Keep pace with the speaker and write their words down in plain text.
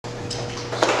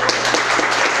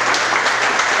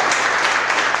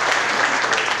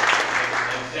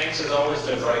always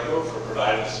to Raico for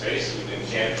providing the space. We've been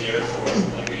jammed here for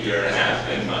like a year and a half,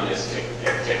 and just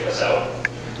kicked us out.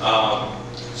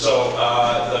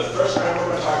 The first framework we're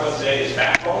going to talk about today is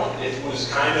Backbone. It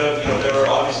was kind of, there were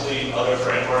obviously other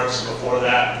frameworks before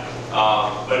that,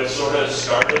 but it sort of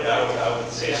started, I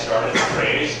would say, started the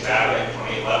craze back in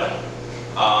 2011.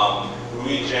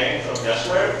 Rui Jiang from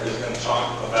Yesware is going to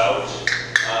talk about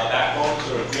Backbone,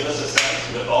 sort of give us a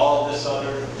sense with all this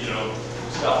other,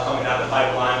 stuff coming down the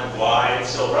pipeline, why it's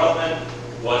still relevant,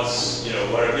 what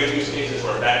are good use cases,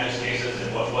 what are bad use cases,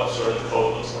 and what sort of the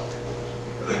code looks like.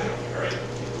 All right.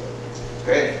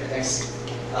 Great, thanks.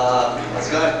 How's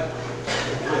it going?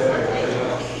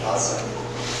 Awesome.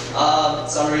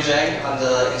 So I'm Rui Jiang. I'm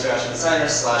the interaction designer /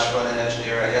 front-end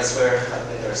engineer at Yesware. I've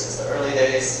been there since the early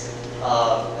days.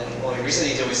 And what we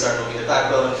recently did, we started moving to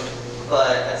Backbone.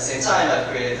 But at the same time,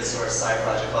 I've created this sort of side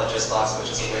project called JustBox,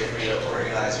 which is a way for you to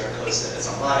organize your code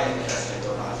snippets online. It has been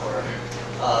going on for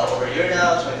over a year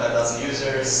now, 25,000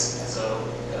 users, and so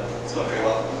it's going pretty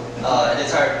well. And the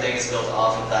entire thing is built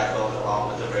off of Backbone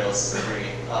along with the Rails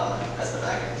 3 as the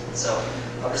backend. So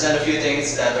I'll present a few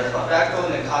things that I learned about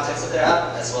Backbone in context of the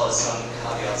app, as well as some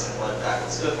caveats on what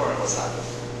Backbone's good for and what's not good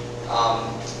for.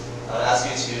 I would ask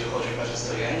you to hold your questions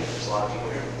till the end. There's a lot of people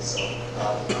here, so.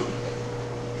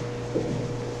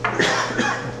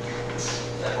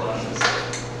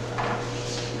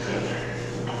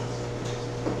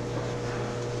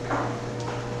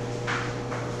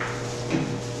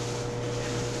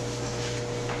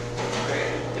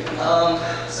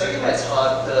 So I give my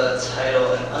talk the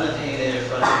title An Unopinionated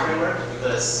Front-End Framework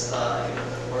because I think of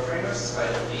the core frameworks is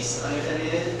probably the least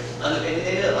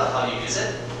unopinionated about how you use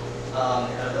it. And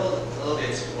I'll go a little bit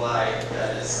into why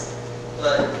that is.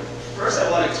 But first I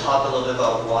want to talk a little bit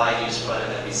about why use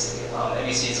front-end MVC.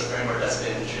 MVC is a framework that's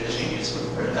been traditionally used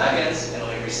for the backend, and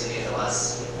only recently in the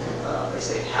last, let's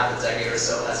say, half a decade or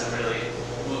so has it really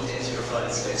moved into your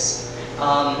front-end space.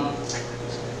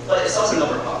 But it's also a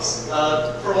number of problems.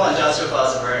 For one, JavaScript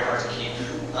files are very hard to keep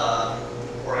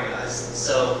organized.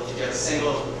 So if you have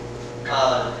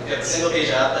a single page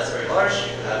app that's very large, you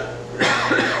could have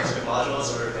JavaScript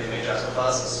modules or many JavaScript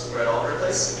files spread all over the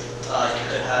place. You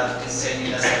could have insanely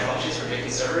nested functions for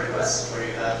making server requests, where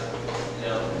you have,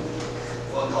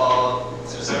 one call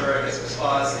to the server, gets a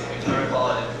response, then you make another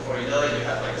call, and before you know it, you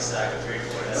have like a stack of 3 or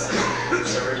 4 nested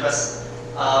server requests.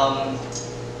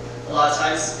 A lot of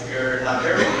times, if you're not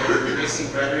careful, you're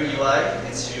mixing rendering UI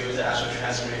into the actual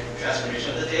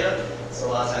transformation of the data. So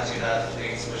a lot of times you have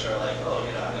things which are like, I'm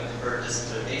going to convert this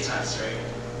into a datetime string,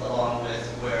 along with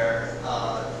where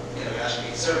you're actually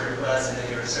making server requests, and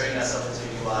then you're inserting that stuff into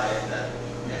UI, and that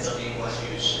ends up being one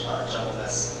huge jumble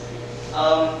mess.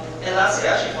 And lastly,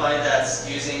 I actually find that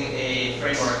using a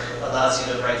framework allows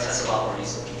you to write tests a lot more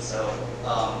easily. So,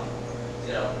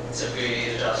 typically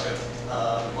in a JavaScript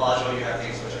module, you have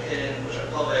things which are hidden, which are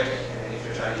public, and if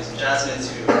you're trying to use Jasmine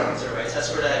to write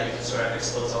tests for that, you can sort of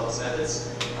expose all those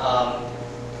methods.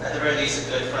 At the very least,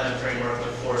 a good front-end framework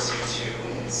would force you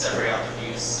to separate out the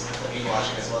views, the view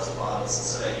logic as well as the models,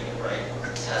 so that you can write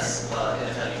tests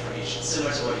independently for each,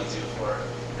 similar to what you do for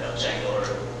Django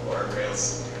or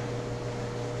Rails.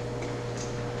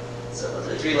 So what do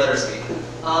the 3 letters mean?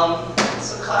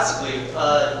 So classically,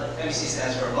 MVC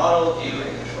stands for model, view,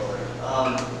 and controller.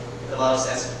 The model is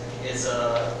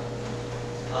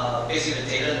basically the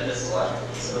data and the business logic.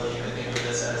 So you can think of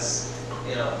this as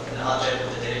an object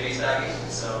with a database backing.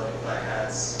 So if I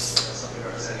had something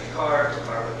representing a car, the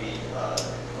car would be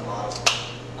a model.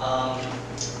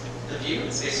 The view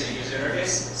is basically the user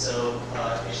interface. So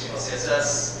HTML,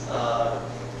 CSS,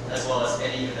 as well as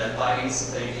any event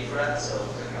bindings that you need for that. So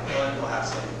clicking on a button, what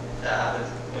happens when that happens?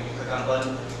 When you click on a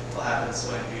button, what happens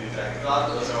when you drag and drop?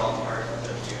 Those are all part of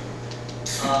the view.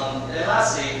 And then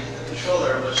lastly, the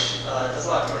controller, which does a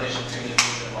lot of coordination between the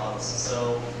views and models.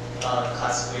 So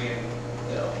classically in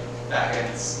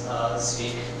backend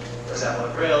speak, for example,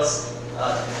 in Rails,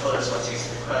 the controller is what takes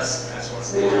the request,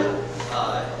 transforms the data,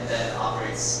 and then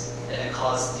operates, and then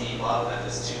calls the model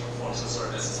methods to perform some sort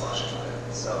of business logic on it.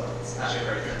 So it's actually a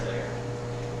very different layer.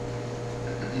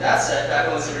 That said,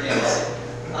 Backbone is really interesting.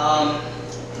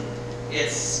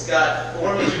 It's got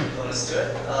 4 major components to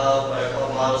it, what I call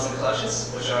models and collections,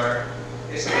 which are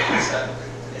basically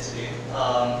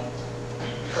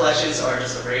collections are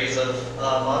just arrays of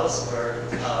models where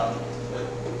with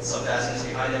some fasteners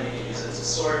behind them, you can use it to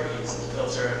sort, you can use it to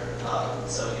filter,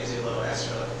 so it gives you a little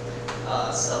extra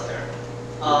stuff there.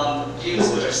 Views,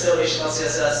 which are still HTML,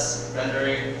 CSS,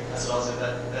 rendering, as well as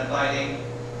event binding.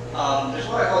 There's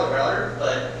what I call a router,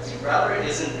 but the router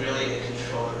isn't really a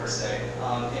controller per se.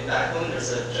 In Backbone,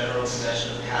 there's a general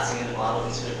convention of passing in the model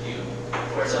into the view,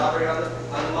 for it to operate on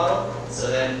the model. So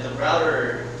then the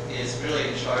router is really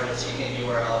in charge of taking a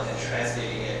URL and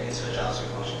translating it into a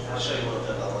JavaScript function. I'll show you a little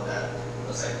bit about what that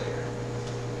looks like later.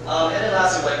 And then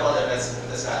lastly, what I call the events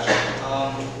dispatcher.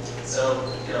 So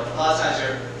a lot of times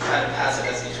you're trying to pass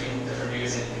events between different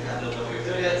views and you have no way of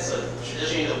doing it. So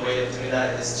traditionally, the way of doing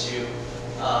that is to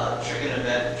trigger an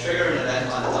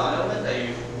event on the DOM element that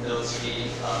you know to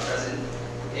be present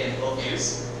in both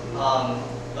views.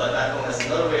 But Backbone has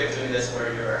another way of doing this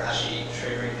where you're actually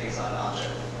triggering things on an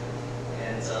object.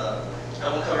 And I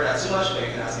won't cover that too much, but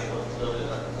you can ask me a little bit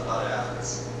about it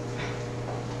afterwards.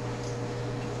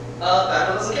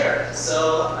 Backbone doesn't care.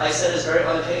 So I said it's very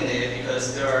unopinionated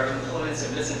because there are components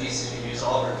and bits and pieces you can use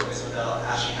all over the place without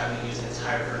actually having to use an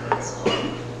entire framework as a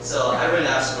whole. So I've written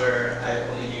apps where I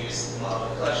only use the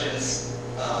model collections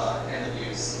and the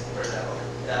views, for example.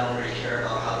 I don't really care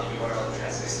about how the URL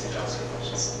translates to JavaScript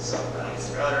functions. So I don't use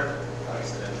the router, I don't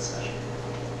use the event dispatcher.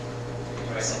 You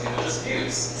can write something with just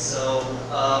views. So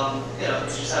you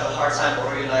just have a hard time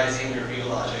organizing your view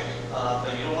logic,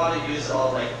 but you don't want to use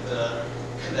all like the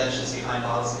conventions behind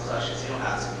models and collections. You don't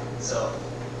have to. So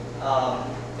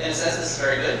in a sense, this is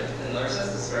very good. In another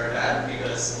sense, this is very bad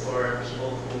because for people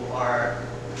who are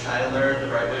trying to learn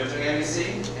the right way of doing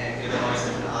MVC and give them all these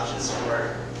different options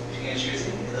for picking and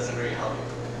choosing, it doesn't really help you.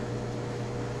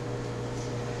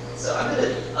 So I'm going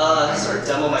to sort of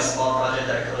demo my small project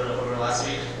that I coded over last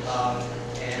week.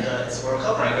 And it's a World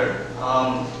Cup ranker,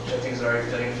 which I think is very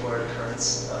fitting for the current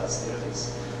state of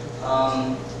things.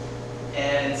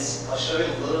 And I'll show you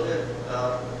a little bit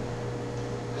about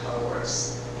how it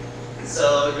works.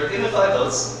 So you're given 5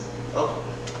 votes. Oh,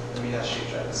 let me actually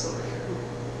drag this over here.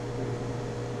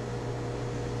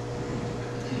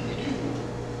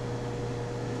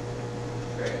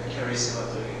 Great, I can't really see what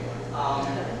I'm doing anymore.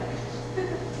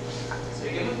 So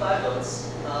you're given 5 votes,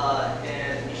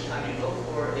 and each time you vote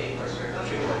for a particular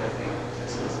country, like I think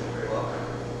this is very well,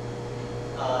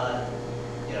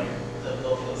 the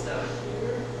vote goes down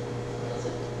here,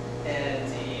 and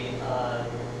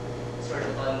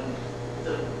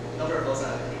the number of votes on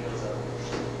the thing goes up.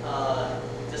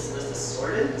 This list is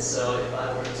sorted, so if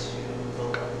I were to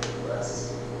vote on the US,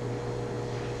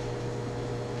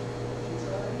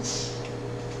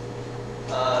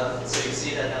 so you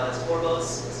see that now it's 4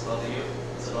 votes. It's above the U.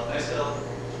 It's above Mexico.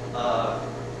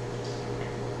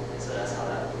 So that's how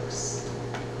that works.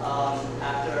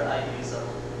 After I use up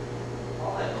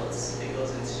all my votes, it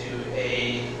goes into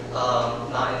a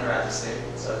non-interactive state.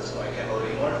 So at this point, I can't vote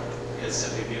anymore. It's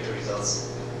simply view the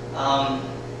results.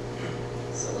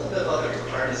 So a little bit about the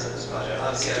requirements of this project.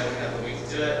 Obviously, I only have a week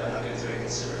to do it. I'm not going to do anything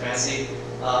super fancy.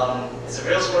 It's a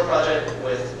Rails core project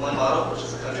with one model, which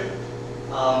is a country.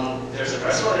 There's a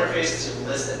RESTful interface to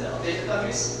list and update the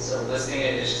countries. So listing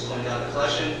it is just pointing down the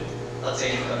collection.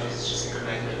 Updating the countries is just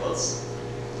incrementing the votes.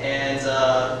 And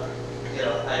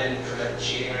I didn't prevent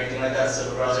cheating or anything like that. So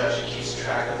the browser actually keeps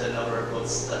track of the number of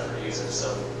votes left for the user.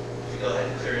 So if you go ahead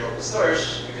and clear your local storage,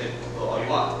 you can vote all you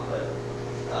want, but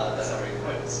that's not really the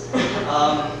point.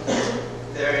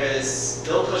 There is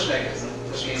no push mechanism,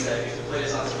 which means that if you play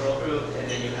this onto World Group and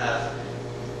then you have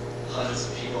hundreds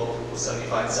of people who suddenly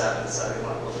find SAP and decide they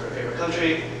want to vote for their favorite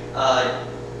country,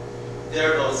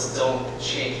 their votes don't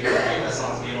change your review as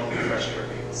long as you don't refresh your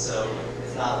review. So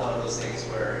it's not one of those things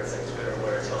where it's like Twitter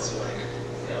where it tells you like,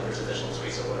 there's additional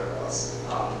tweets or whatever else.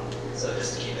 So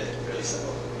just to keep it really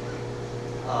simple.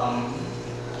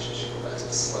 Actually, I should go back to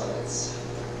the slides.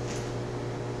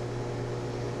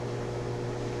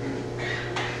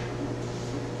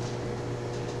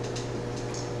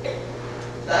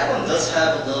 That one does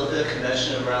have a little bit of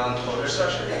convention around folder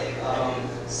structure.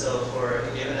 So for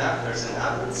a given app, there's an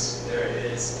applets. There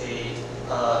is a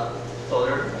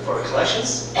folder for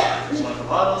collections. There's one for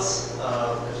models.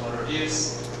 There's one for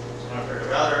reviews. There's one for the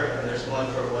router, and there's one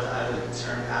for what I would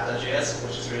term app.js,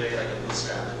 which is really like a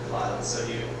bootstrap file. So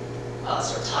you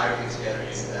sort of tie everything together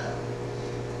using that.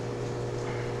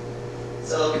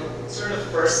 So sort of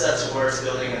first step towards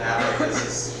building an app like this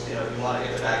is, you want to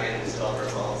get the backend developer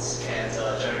involved. And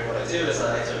generally what I do is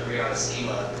I like to agree on a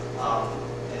schema,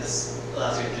 and this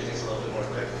allows you to do things a little bit more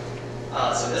quickly.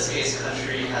 So in this case,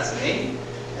 country has a name.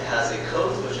 It has a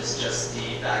code, which is just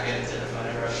the backend and the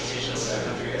front-end representation of what that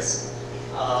country is.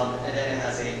 And then it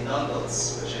has a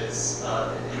num-votes, which is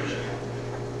an integer count.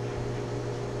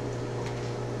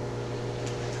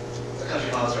 The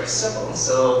country model is very simple.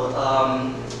 So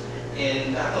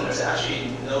in Backbone, there's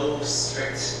actually no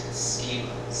strict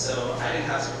schema. So I didn't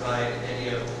have to provide any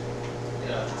of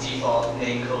the default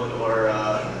name code or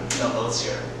num-votes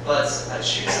here. But I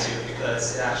choose to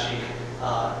because it actually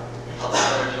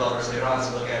other developers later on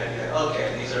to look at it and be like, okay,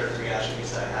 these are the 3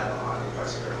 attributes that I have on a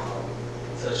particular model.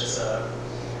 So it's just a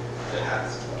good habit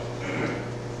as well.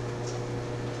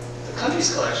 The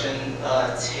countries collection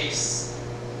takes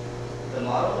the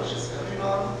model, which is the country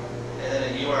model, and then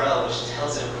a URL, which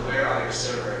tells it where on your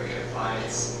server you can find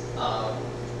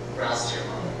routes to your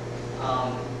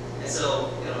model. And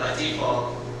so, by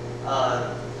default,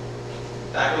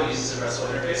 Backbone uses a RESTful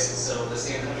interface, so the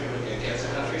same country would be a get to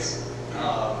countries.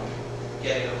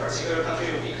 Getting a particular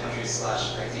country would be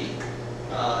country/ID.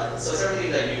 So it's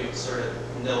everything that you sort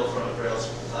of know from Rails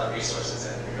resources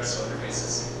and RESTful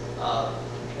interfaces.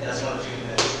 And that's one of the few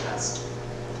conventions it has.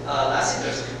 Lastly,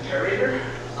 there's a comparator,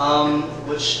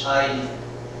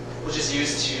 which is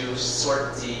used to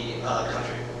sort the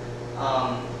country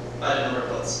by the number of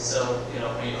votes. So,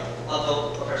 when you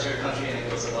upvote a particular country and it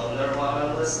goes above another one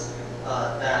on the list,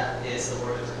 that is the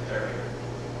work of the comparator.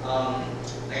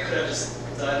 I could have just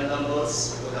done num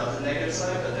votes without the negative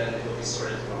sign, but then it would be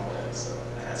sorted the wrong way, so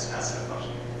I had to pass that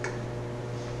function.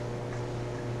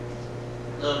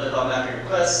 A little bit about mapping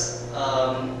requests.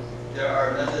 There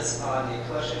are methods on the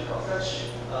collection called fetch,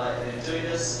 and in doing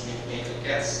this, you make a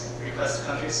get request to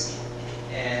countries,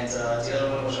 and the other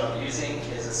one which I'll be using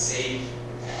is a save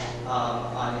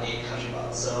on a country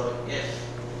model. So if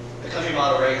the country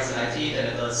model already has an ID, then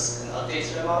it does an update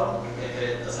to the model. If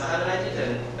it does not have an ID,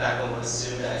 then Backbone would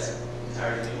assume that it's an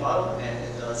entirely new model, and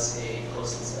it does a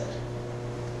post instead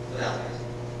without an ID.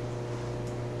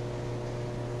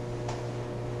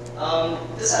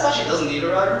 This app actually doesn't need a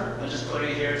router. I'm just putting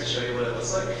it here to show you what it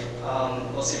looks like.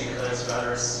 Mostly because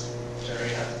routers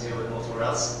generally have to deal with multiple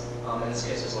routes. In this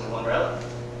case, there's only one route,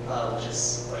 which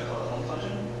is what I call a home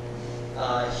function.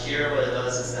 Here, what it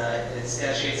does is that it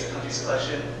instantiates a countries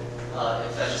collection.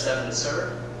 It fetches that from the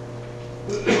server.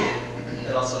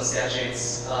 It also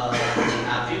instantiates the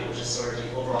app view, which is sort of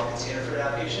the overall container for the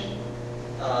application.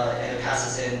 And it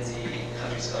passes in the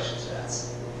countries collection to that.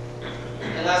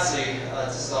 And lastly,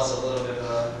 this is also a little bit of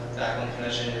a Backbone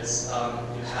convention, is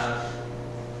you have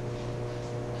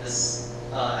this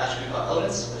attribute called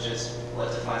elements, which is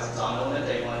what defines the DOM element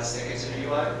that you want to stick into the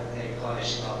UI, and you call an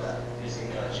HTML of that using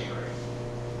jQuery.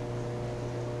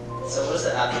 So what does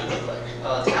the app view look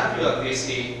like? The app view, I'm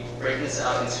basically breaking this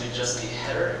out into just the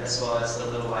header as well as the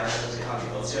little line that shows you how many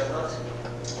votes you have left.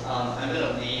 I'm going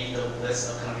to leave the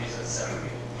list of countries as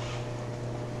separate.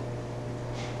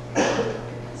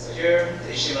 So here,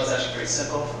 the HTML is actually pretty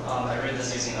simple. I written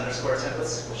this using underscore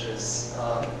templates, which is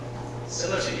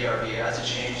similar to ERB. I had to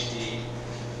change the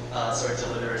sort of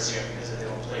deliverers here because they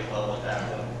don't play well with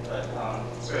Backbone, but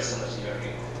it's very similar to ERB.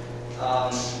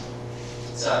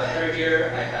 So I have a header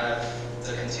here. I have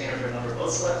the container for the number of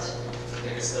votes left.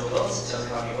 If it's still votes, it tells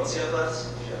you how many votes you have left.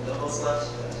 If you have no votes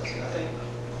left, then it tells you nothing,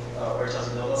 or it tells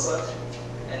you no votes left.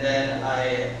 And then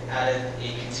I added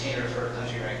a container for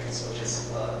country rankings, which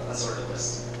is unsorted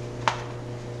list.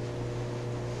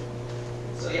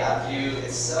 So the app view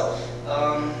itself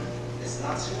is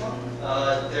not too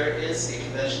long. There is a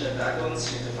convention in Backbone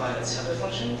to define a template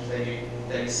function.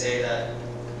 Then you say that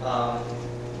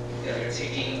you're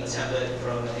taking a template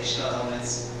from the HTML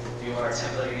elements, you are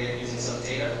templating it using some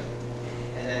data,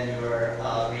 and then you are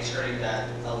returning that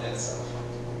element itself.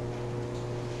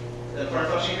 The important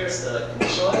function here is the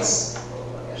initialize.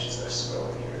 Oh, I should start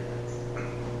scrolling here.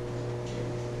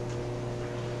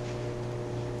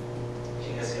 Can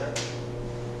you guys see that?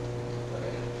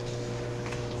 Okay.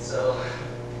 So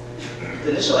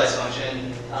the initialize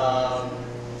function,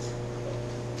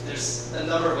 there's a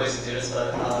number of ways to do this,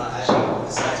 but I actually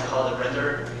decided to call it the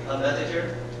render method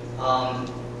here.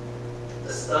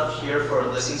 The stuff here for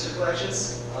listening to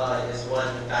collections is what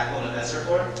Backbone events are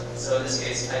for. So in this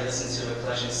case, I listen to a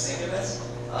collection sync event,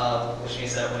 which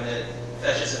means that when it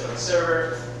fetches it from the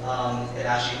server, it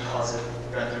actually calls it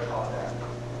render upon that.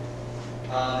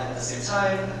 At the same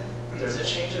time, there's a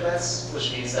change events,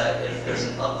 which means that if there's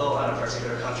an upvote on a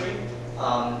particular country,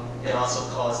 it also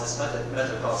calls this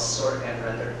method called sort and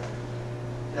render.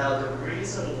 Now, the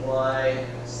reason why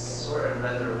sort and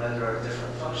render are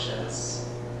different functions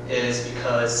is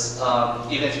because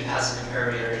even if you pass a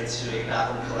comparator into a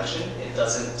Backbone collection, it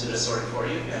doesn't do the sorting for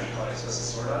you. You have to call an explicit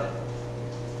sort on it.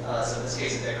 So in this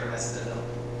case, it decrements the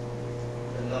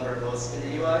number of votes in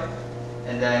the UI,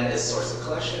 and then it sorts the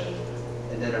collection,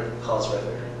 and then it calls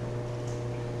render.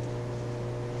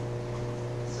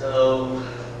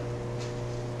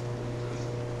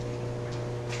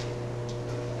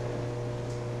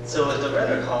 So with the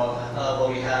render call, what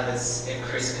we have is it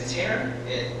creates a container.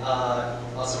 It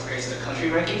also creates the country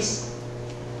rankings.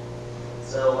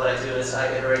 So what I do is I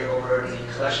iterate over the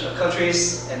collection of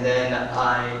countries, and then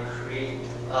I create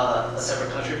a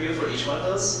separate country view for each one of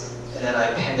those, and then I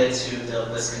append it to the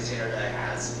list container that I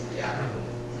had in the app.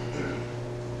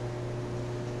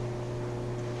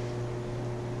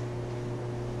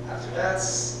 After that,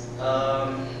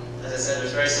 as I said,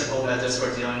 there's very simple methods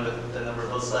for dealing with the number of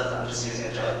votes left. I'm just using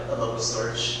a local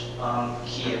storage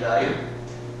key and value.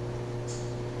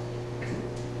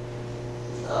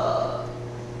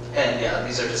 And yeah,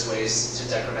 these are just ways to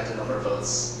decrement the number of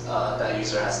votes that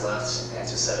user has left and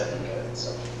to set it and get it.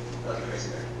 So nothing crazy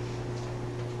there.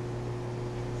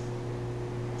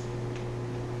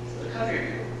 So the country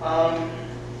view.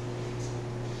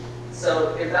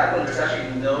 So in background, there's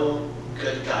actually no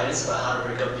good guidance about how to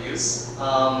break up views.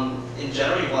 In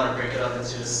general, you want to break it up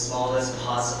into the smallest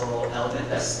possible element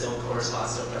that still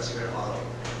corresponds to a particular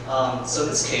model. So in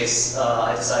this case,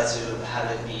 I decided to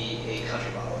have it be a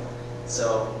country model.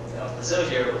 So Brazil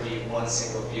here would be one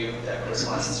single view that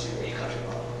corresponds to a country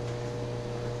model.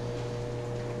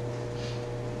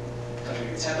 Country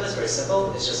view template is very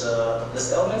simple. It's just a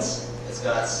list of elements. It's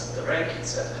got the rank,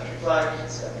 it's got the country flag,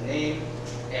 it's got the name,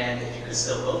 and if you could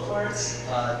still vote for it,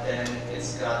 then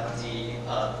it's got the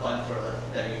button for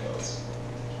letting you vote.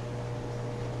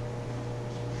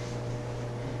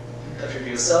 Country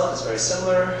view itself is very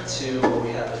similar to what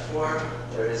we had before.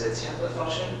 There is a template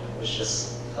function, which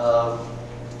just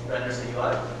renders the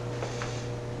UI.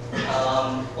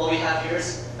 What we have here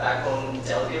is backbone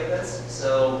delegate events.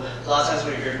 So a lot of times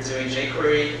when you're doing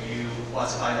jQuery, you want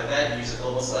to find an event, you use a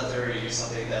global selector, you use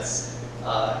something that's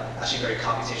actually very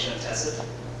computation intensive.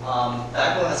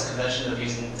 Backbone has a convention of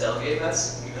using delegate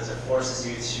events because it forces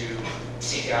you to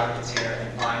take out a container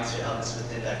and bind to elements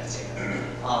within that container.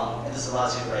 And this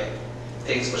allows you to write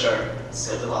things which are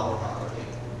scoped a lot more properly.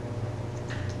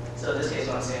 So in this case,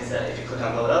 what I'm saying is that if you click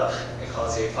on load up, it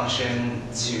calls a function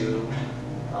to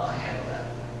handle that.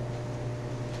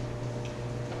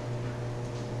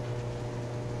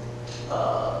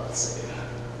 Let's see.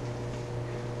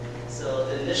 So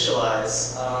the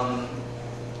initialize,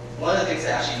 one of the things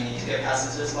that actually need to get passed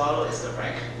into this model is the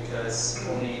rank, because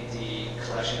only the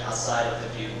collection outside of the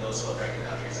view knows what rank the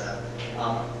country is at.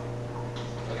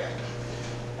 Okay.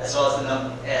 As well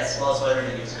as whether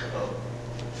the user can vote.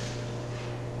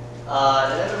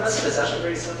 And then the rest of it is actually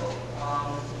pretty simple.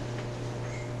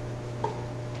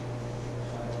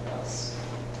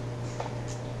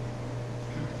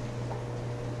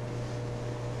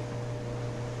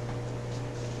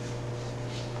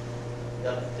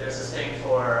 Yep, there's this thing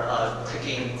for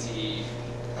clicking the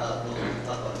little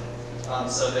up button.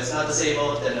 So if it's not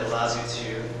disabled, then it allows you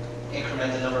to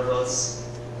increment the number of votes.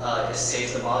 It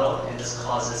saves the model, and this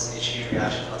causes a chain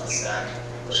reaction of the stack,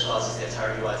 which causes the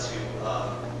entire UI to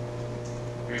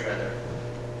re-render.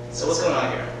 So what's going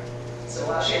on here? So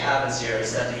what actually happens here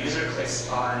is that the user clicks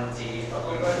on the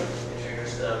upload button. It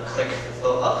triggers the click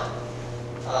vote up.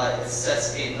 It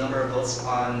sets a number of votes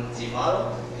on the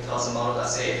model. It calls the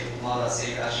model.save.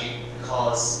 Model.save actually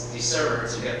calls the server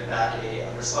to get back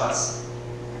a response.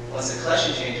 Once the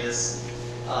collection changes,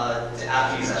 the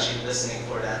app view is actually listening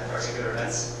for that particular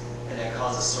event, and then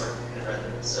calls a sort and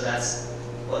render. So that's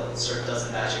what sort does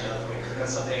the magic of when you click on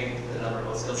something, the number of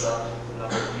votes goes up, the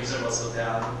number of user votes go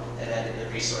down, and then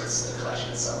it resorts the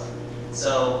collection itself.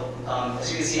 So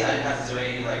as you can see, I didn't have to do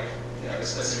any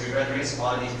explicit re-renderings. All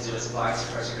I need to do is bind to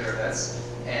particular events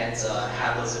and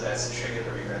have those events trigger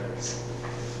the re-renderings.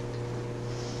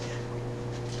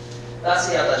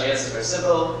 Lastly, app.js is very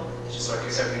simple. It just sort of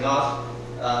kicks everything off.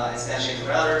 Instantiate the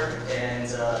router, and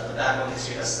the backbone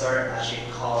history.start actually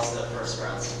calls the first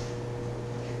route.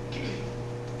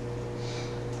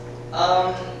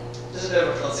 Just a bit of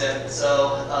a pro tip.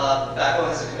 So backbone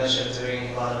has a convention of doing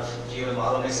a lot of view and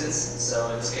model mixes. So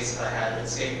in this case, if I had an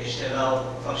escape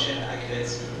HTML function, I could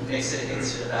mix it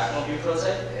into the backbone view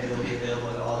prototype, and it will be available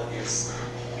in all the views.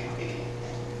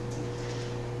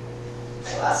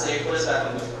 So lastly, what is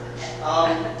backbone good for?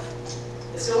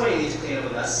 It's good when you need to clean up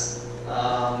a mess.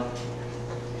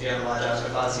 If you have a lot of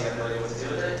JavaScript files, you have no idea what to do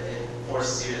with it. It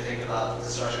forces you to think about the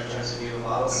structure in terms of view and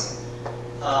models.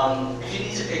 If you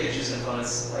need to pick and choose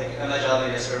components, like at my job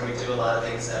at Ember, we do a lot of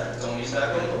things that don't use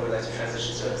backbone, but we like to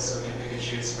transition to it. So we can pick and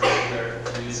choose particular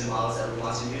views and models that we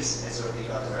want to use, and sort of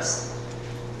leave out the rest.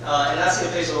 And that's the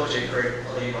place with jQuery,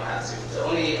 although you don't have to. The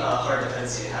only hard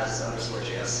dependency it has is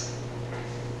 _JS.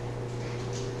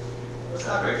 It's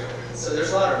not great for. So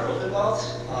there's a lot of rope involved.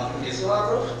 It gives you a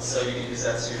lot of rope, so you can use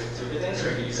that to do good things, or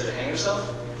you can use it to hang yourself.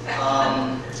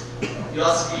 You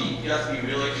have to be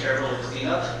really careful with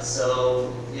cleanup.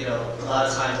 So a lot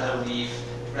of times I would leave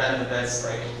random events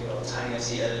like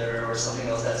TinyMC editor or something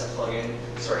else that's a plugin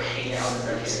sort of hanging out in the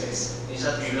memory space. You just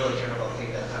have to be really careful about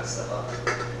cleaning that kind of stuff up.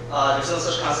 There's no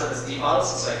such concept as deep models,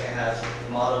 so I can have a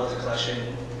model with a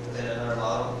collection within another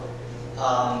model,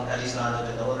 at least not in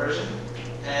the vanilla version.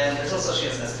 And there's no such thing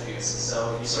as nested views,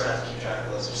 so you sort of have to keep track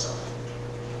of those yourself.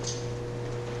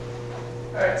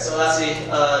 Alright, so lastly,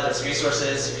 there's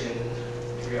resources, you can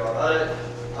read all about it.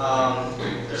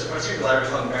 There's a particular library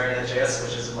called Marionette.js,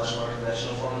 which is a much more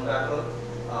conventional form of backbone,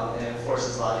 and it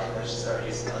enforces a lot of conventions that are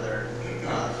used in other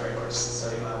frameworks, so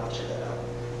you might want to check that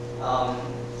out.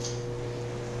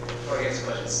 Before I get to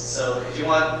questions, so if you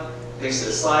want links to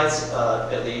the slides,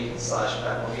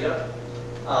 bit.ly/backbone meetup.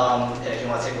 And if you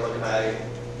want to take a look at my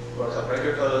World Cup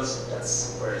regular codes,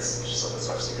 that's where it's just open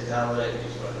source. You can download it, you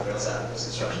can run the Rails app, there's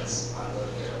instructions on the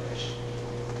GitHub page.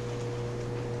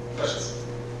 Questions?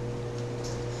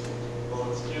 Well,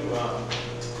 let's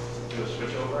do a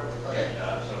switch over. Okay.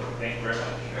 So thank you very much.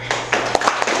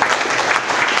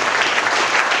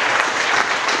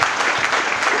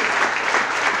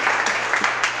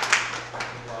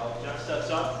 While Jeff steps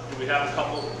up, do we have a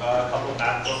couple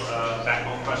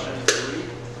backbone questions for Rui?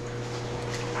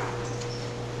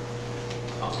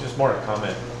 Just more a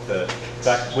comment.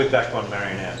 With Backbone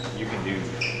Marionette, you can do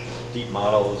deep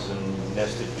models and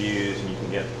nested views, and you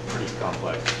can get pretty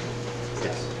complex.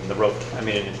 It's the rope. I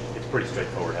mean, it's pretty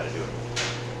straightforward how to do it.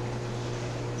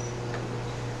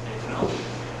 Anything else?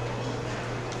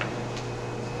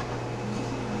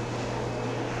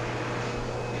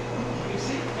 You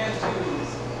see, you can't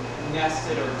do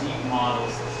nested or deep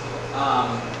models.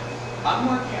 I'm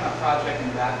working on a project in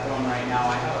Backbone right now.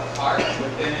 I have a cart.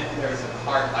 Within it, there's a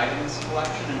cart items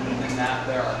collection, and within that,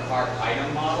 there are cart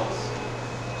item models.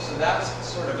 So that's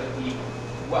sort of a deep.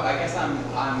 Well, I guess I'm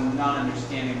not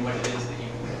understanding what it is that you.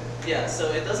 Yeah,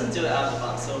 so it doesn't do it out of the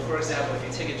box. So for example, if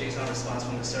you take a JSON response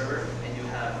from the server and you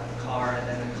have car and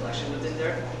then a collection within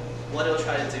there, what it'll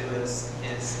try to do is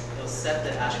it'll set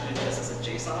the attribute just as a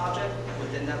JSON object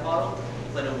within that model,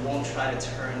 but it won't try to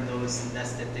turn those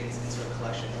nested things into a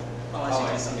collection unless you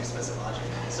use some explicit logic.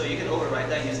 So you can override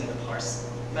that using the parse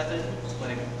method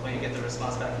when you get the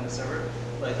response back from the server,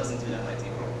 but it doesn't do that by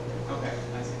default. Okay,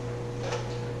 I see.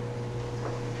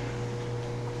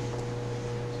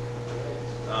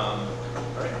 All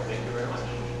right, thank you very much.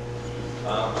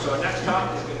 So our next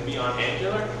talk is going to be on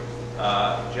Angular.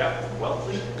 Jeff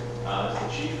Whepley is the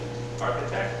chief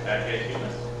architect at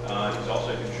GetHuman. He's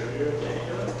also a contributor to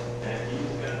Angular, and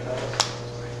he's going to tell us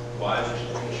why we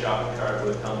should take a shopping cart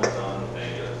with helmets on with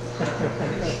Angular.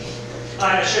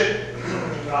 I should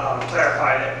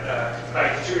clarify that by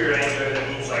contributor to Angular, that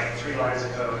means like 3 lines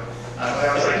of code. I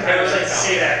always like to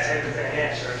say that type of thing.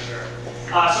 Yeah, sure.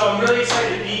 So I'm really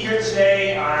excited to be here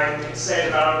today. I'm excited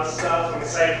about all this stuff. I'm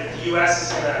excited that the US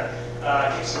is going to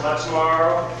kick some butt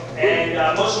tomorrow. And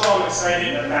most of all, I'm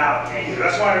excited about Angular.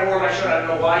 That's why I wore my shirt. I don't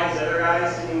know why these other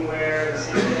guys didn't wear the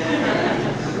same thing.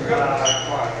 Come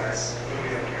on, guys. What are we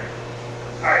doing here?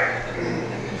 All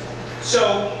right. So,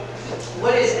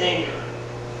 what is Angular?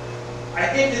 I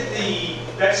think that the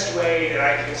best way that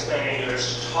I can explain Angular is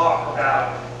to talk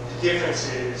about the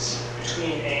differences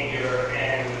between Angular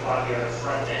and a lot of the other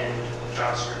front-end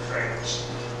JavaScript frameworks.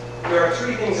 There are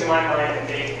 3 things in my mind that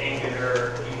make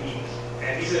Angular unique,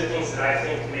 and these are the things that I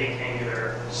think make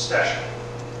Angular special.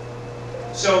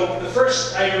 So the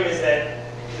first item is that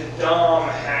the DOM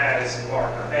has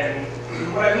markup, and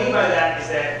what I mean by that is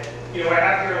that what I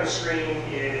have here on the screen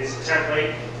is a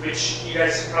template, which you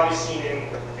guys have probably seen in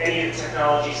any of the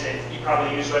technologies that you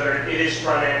probably use, whether it is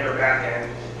front-end or back-end.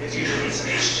 It's usually some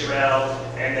HTML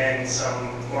and then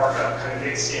some markup kind of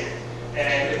mixed in.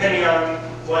 And depending on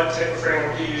what type of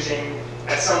framework you're using,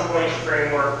 at some point the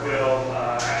framework will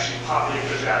actually populate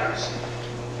those values.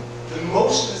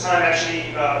 Most of the time,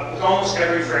 actually, with almost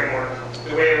every framework,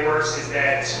 the way it works is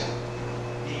that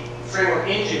the framework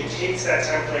engine takes that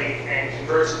template and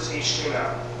converts it to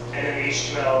HTML. And then the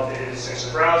HTML is sent to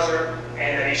the browser,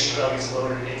 and that HTML gets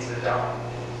loaded into the DOM.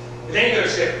 With Angular,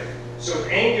 it's different. So with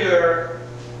Angular,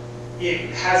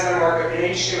 it has that markup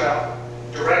in HTML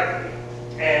directly,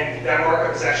 and that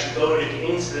markup is actually loaded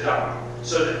into the DOM.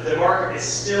 So that the markup is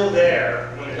still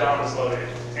there when the DOM is loaded.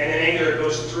 And then Angular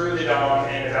goes through the DOM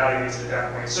and evaluates at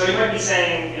that point. So you might be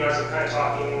saying, as I'm kind of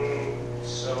talking,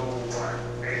 so what,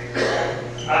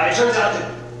 right? It turns out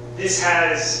that this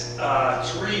has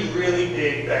 3 really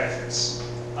big benefits.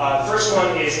 The first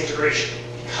one is integration.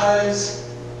 Because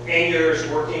Angular is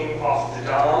working off the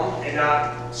DOM and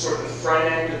not sort of the front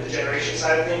end of the generation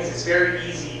side of things, it's very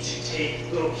easy to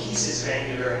take little pieces of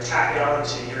Angular and tack it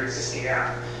onto your existing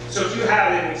app. So if you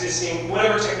have an existing,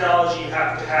 whatever technology you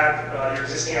have to have your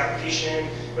existing application,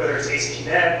 whether it's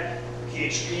ASP.NET,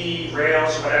 PHP,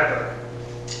 Rails, whatever,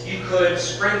 you could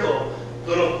sprinkle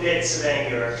little bits of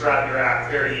Angular throughout your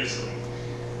app very easily.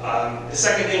 The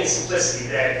second thing is simplicity,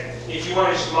 that if you want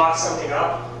to just mock something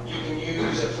up, you can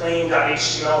use a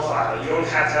plain.html file. You don't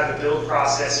have to have a build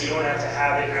process. You don't have to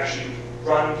have it actually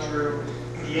run through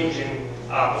the engine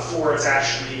before it's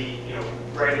actually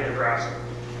right in your browser.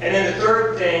 And then the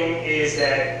third thing is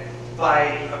that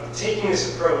by taking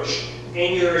this approach,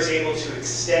 Angular is able to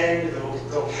extend the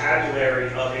vocabulary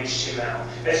of HTML.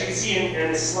 As you can see in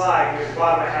this slide, near the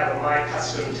bottom I have a my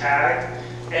custom tag,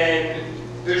 and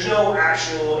there's no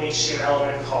actual HTML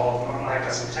element called my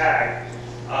custom tag.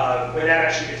 When that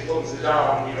actually gets pulled into the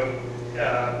DOM,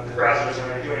 the browser doesn't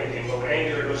really do anything, but when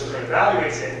Angular goes through and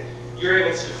evaluates it, you're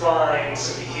able to define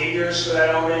some behaviors for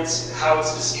that element, how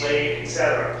it's displayed,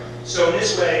 etc. So in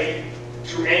this way,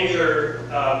 through Angular,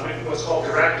 with what's called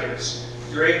directives,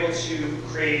 you're able to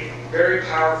create very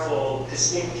powerful,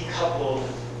 distinctly coupled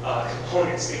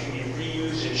components that can be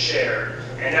reused and shared.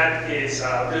 And that is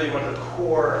really one of the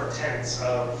core tenets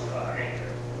of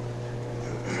Angular.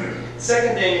 The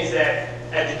second thing is that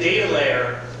at the data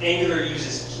layer, Angular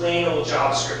uses plain old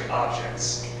JavaScript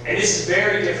objects. And this is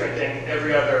very different than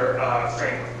every other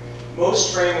framework.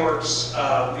 Most frameworks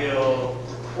will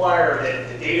require that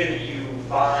the data that you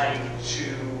bind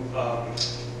to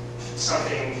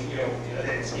something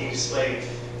that's being displayed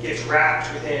gets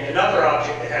wrapped within another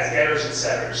object that has getters and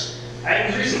setters.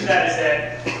 And the reason for that is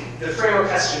that the framework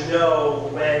has to know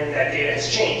when that data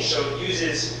has changed. So it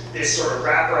uses this sort of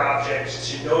wrapper object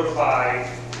to notify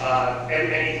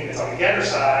anything that's on the getter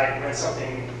side when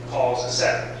something calls a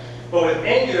setter. But with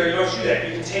Angular, you don't have to do that.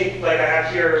 You can take, like I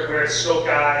have here, where it's scope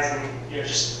guys and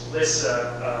just lists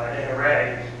an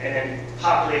array and then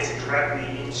populates it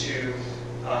directly into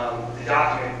the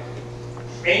document.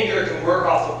 Angular can work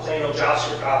off of plain old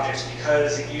JavaScript objects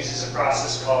because it uses a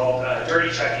process called dirty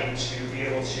checking to be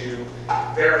able to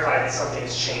verify that something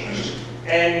has changed.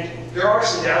 And there are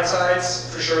some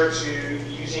downsides, for sure, to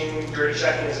using dirty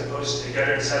checking as opposed to the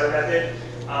getter and setter method.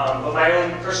 But my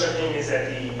own personal opinion is that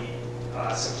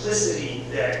the simplicity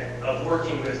of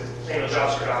working with plain old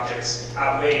JavaScript objects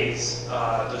outweighs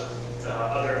the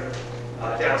other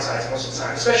downsides most of the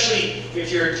time, especially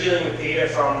if you're dealing with data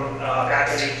from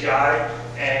backend API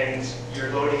and you're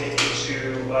loading it into,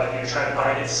 you're trying to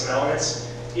bind it to some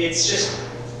elements. It just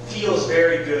feels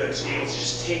very good to be able to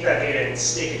just take that data and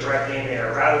stick it directly in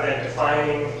there, rather than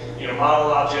defining,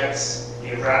 model objects,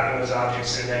 wrapping those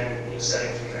objects, and then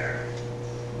setting from there.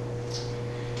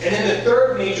 And then the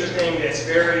third major thing that's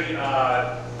very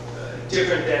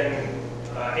different than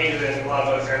Angular and a lot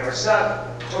of other frameworks,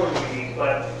 not totally unique,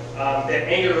 but that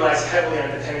Angular relies heavily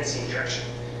on dependency injection.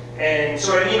 And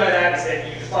so what I mean by that is that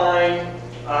you define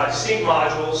distinct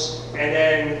modules, and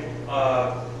then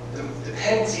the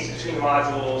dependencies between the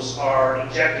modules are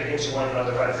injected into one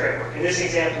another by the framework. In this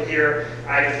example here,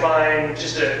 I define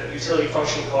just a utility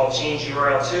function called change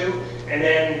URL to, and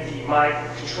then my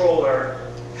controller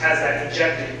has that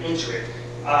injected into it.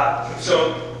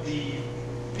 So the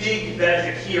big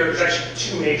benefit here, there's actually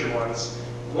two major ones.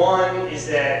 One is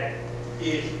that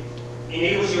it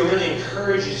enables you, or really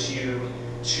encourages you,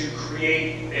 to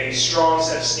create a strong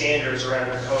set of standards around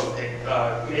your code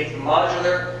that make them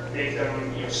modular, make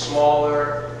them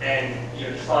smaller, and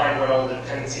define what all the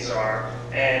dependencies are.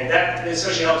 And that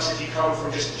especially helps if you come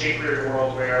from just a jQuery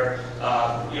world where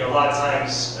a lot of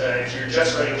times if you're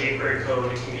just writing jQuery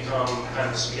code, it can become kind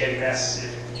of a spaghetti mess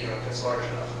if it gets large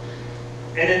enough.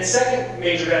 And then the second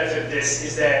major benefit of this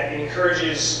is that it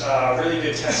encourages really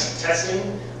good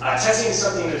testing. Testing is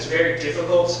something that's very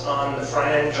difficult on the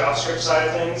front-end JavaScript side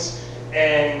of things,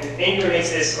 and Angular makes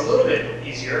this a little bit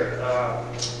easier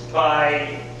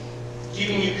by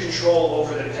giving you control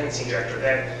over the dependency injector.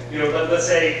 That let's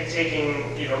say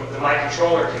taking the my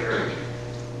controller here.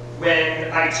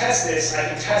 When I test this, I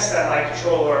can test that my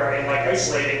controller and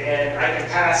isolate it, and I can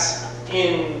pass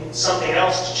in something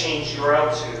else to change URL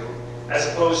to, as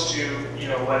opposed to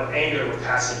what Angular would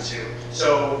pass into.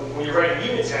 So when you're writing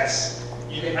unit tests,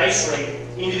 you can isolate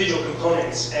individual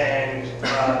components, and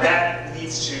that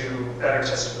leads to better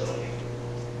testability.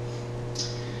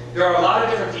 There are a lot of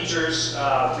different features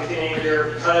within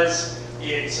Angular because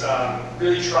it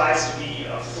really tries to be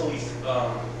a fully,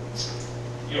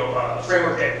 a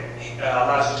framework that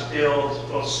allows you to build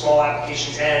both small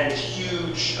applications and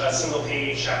huge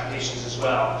single-page applications as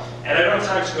well. And I don't have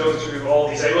time to go through all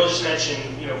these. I will just mention,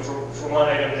 for one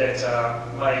item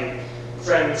that my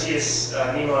friend Matthias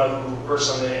Niemela, who works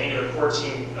on the Angular core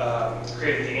team,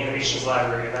 created the animations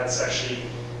library, and that's actually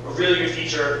a really good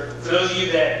feature. For those of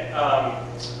you that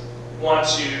want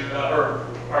to, or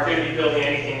are going to be building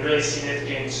anything really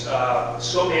significant,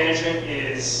 scope management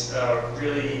is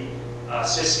really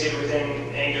sophisticated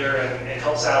within Angular and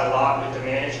helps out a lot with the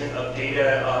management of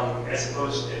data as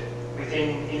opposed to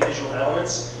within individual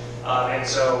elements. And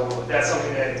so that's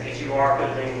something that if you are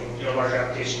building larger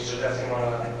applications, you'll definitely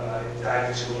want to dive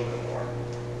into a little bit more.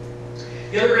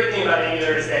 The other great thing about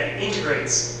Angular is that it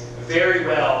integrates very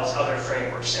well to other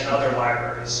frameworks and other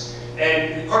libraries.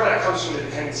 And part of that comes from the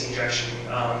dependency injection,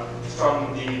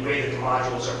 from the way that the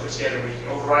modules are put together, where you can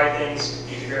override things,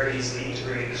 you can very easily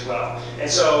integrate as well. And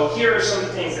so here are some of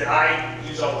the things that I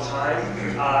use all the time.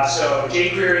 So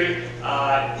jQuery,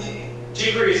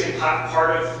 jQuery is in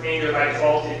part of Angular by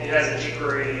default. It has a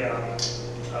jQuery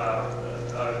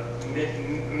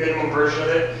minimum version of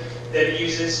it that it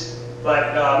uses.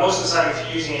 But most of the time, if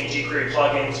you're using any jQuery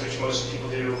plugins, which most people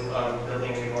do,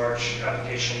 building a large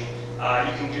application,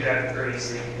 you can do that very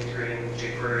easily integrating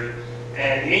jQuery.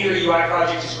 And the Angular UI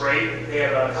project is great. They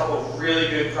have a couple of really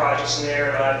good projects in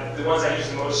there. The ones I use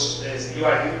the most is the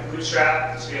UI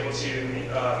Bootstrap, to be able to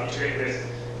integrate with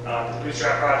the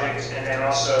Bootstrap project, and then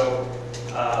also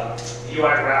the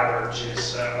UI Router, which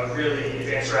is a really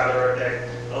advanced router that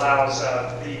allows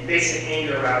the basic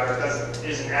Angular router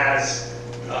isn't as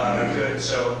good.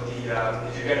 So if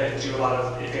you're going to do a lot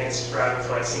of advanced routing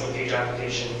for like single page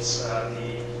applications,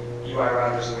 the UI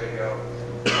router is the way to go.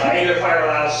 Angular Fire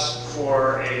allows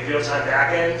for a real-time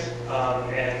backend,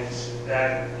 and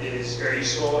that is very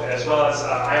useful, as well as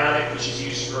Ionic, which is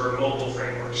used for mobile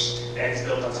frameworks, and it's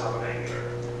built on top of Angular.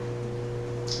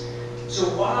 So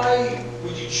why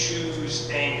would you choose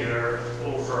Angular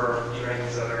over any of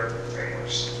these other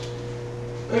frameworks?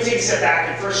 Let me take a step back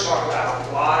and first talk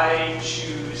about why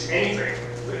choose any framework,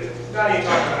 not even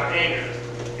talking about Angular.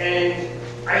 And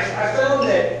I found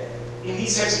that in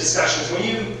these types of discussions, when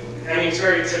you, it's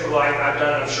very typical, I've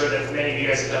done it, I'm sure that many of you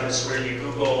guys have done this, where you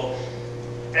Google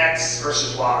X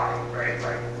versus Y, right?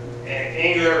 And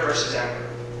Angular versus Ember,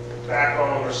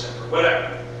 Backbone versus Ember,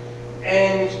 whatever.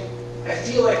 And I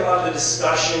feel like a lot of the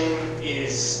discussion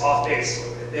is off base a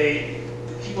little bit.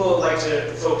 People like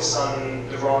to focus on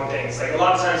the wrong things. Like a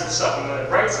lot of times the stuff on the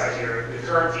right side here, the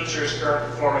current features, current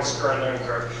performance, current learning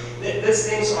curve, these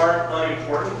things aren't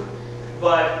unimportant,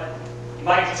 but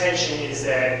my contention is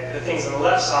that the things on the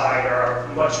left side are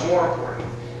much more important.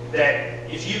 That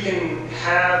if you can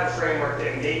have a framework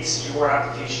that makes your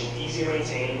application easy to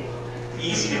maintain,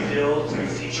 easy to build new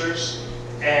features,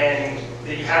 and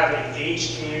that you have an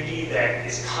engaged community that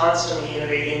is constantly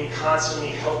innovating,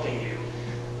 constantly helping you,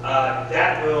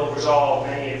 that will resolve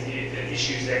many of the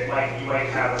issues that you might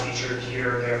have a feature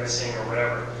here or there missing or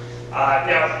whatever.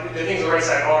 Now, the things on the right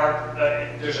side are,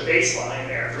 there's a baseline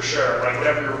there for sure. Like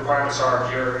whatever your requirements are,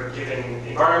 if you're given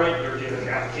environment, you're given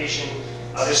application,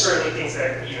 there's certainly things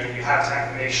that you have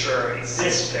to make sure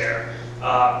exist there.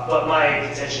 But my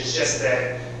contention is just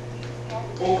that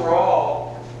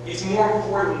overall, it's more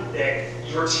important that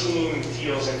your team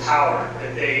feels empowered,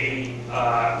 that they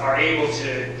are able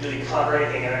to really conquer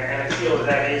anything, and I feel that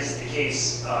that is the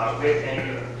case with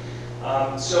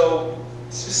Angular. So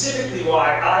specifically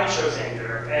why I chose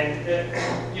Angular, and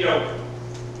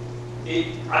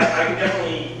I can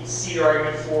definitely see the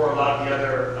argument for a lot of the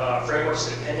other frameworks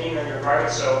depending on your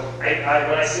environment. So when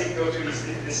I say go through these,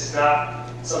 this is not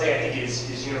something I think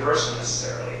is universal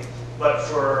necessarily, but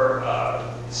for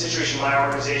the situation in my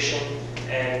organization,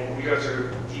 and when we go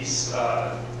through these,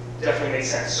 definitely makes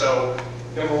sense. So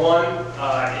number one,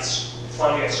 it's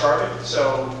fun to get started.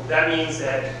 So that means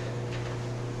that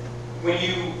when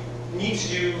you need to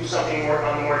do something more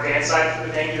on the more advanced side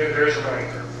with Angular, there is a learning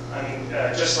curve. I mean,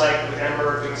 just like with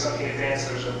Ember doing something advanced,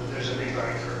 there's a big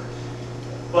learning curve.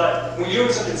 But when you're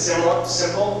doing something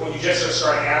simple, when you just are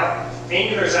starting out,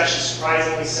 Angular is actually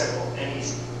surprisingly simple and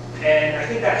easy. And I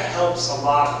think that helps a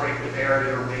lot break the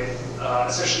barrier with,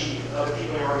 especially other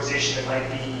people in your organization that might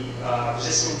be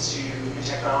resistant to new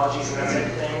technologies and that type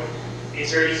of thing.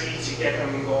 It's very easy to get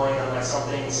them going on like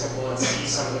something simple and see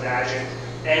some of the magic.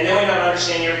 And they might not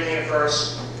understand everything at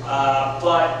first,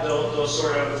 but they'll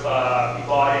sort of be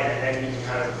bought in, and then you can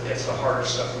kind of get to the harder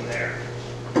stuff from there.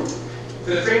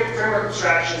 For the framework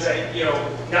abstractions,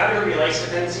 not everybody likes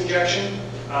dependency injection.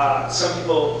 Some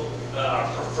people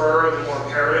prefer the more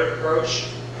imperative approach.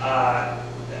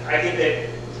 I think that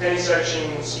dependency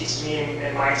injection speaks to me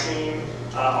and my team.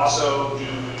 Also, the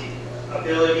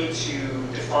ability to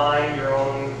define your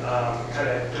own kind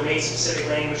of domain-specific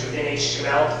language within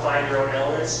HTML, define your own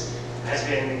elements, has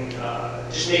been,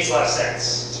 just makes a lot of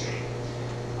sense to me.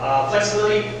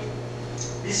 Flexibility,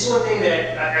 this is one thing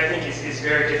that I think is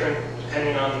very different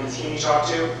depending on the team you talk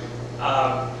to.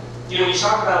 When you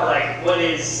talk about like, what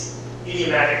is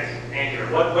idiomatic Angular,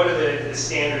 what are the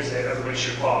standards that everybody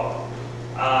should follow?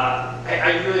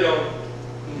 I really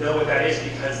don't know what that is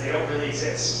because they don't really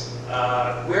exist.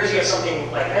 Whereas you have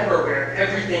something like Ember where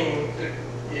everything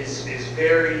is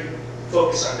very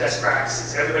focused on best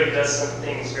practices. Everybody does some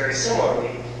things very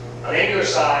similarly. On the Angular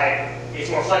side, it's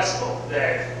more flexible,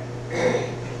 that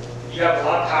you have a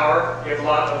lot of power, you have a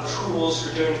lot of tools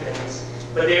for doing things,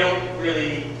 but they don't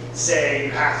really say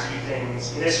you have to do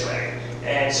things in this way.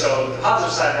 And so the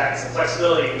positive side of that is the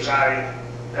flexibility, which I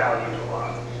value a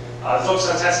lot. The focus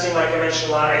on testing, like I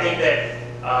mentioned a lot, I think that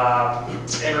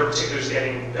Ember in particular is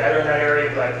getting better in that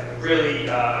area, but really,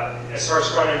 as far as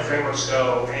front-end frameworks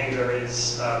go, Angular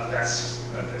is the best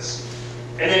at this.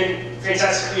 And then,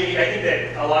 fantastic community. I think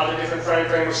that a lot of the different front-end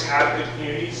frameworks have good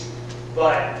communities,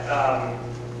 but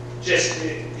just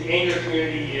the Angular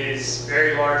community is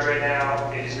very large right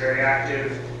now. It is very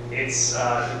active. It's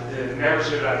the members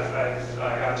of it I've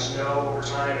gotten to know over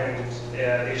time, and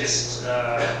they just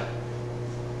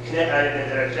that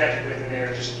I've connected with, and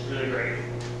they're just really great.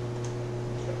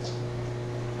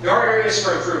 There are areas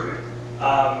for improvement.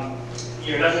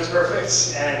 Nothing's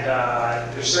perfect, and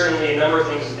there's certainly a number of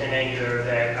things in Angular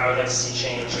that I would like to see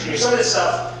changed. Some of this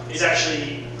stuff is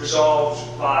actually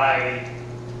resolved by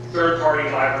third-party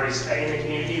libraries in the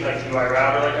community, like the UI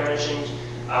router, like I mentioned.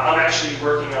 I'm actually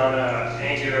working on an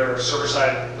Angular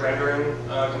server-side rendering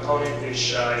component,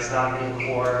 which is not in the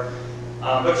core.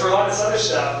 But for a lot of this other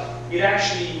stuff, it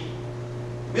actually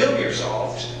will be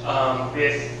resolved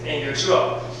with Angular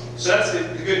 2.0. So that's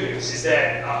the good news, is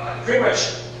that pretty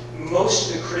much most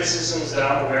of the criticisms that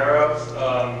I'm aware of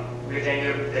with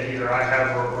Angular that either I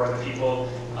have or other people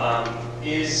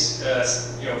is,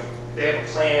 they have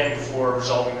a plan for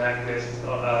resolving that with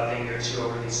Angular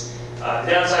 2.0 release.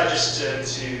 The downside, just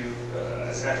as an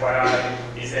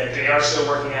FYI, is that they are still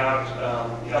working out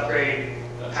the upgrade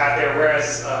path there,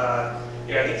 whereas I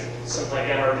think something like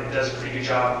Ember does a pretty good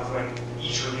job of when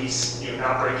each release,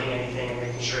 not breaking anything and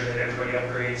making sure that everybody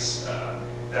upgrades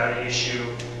without any issue.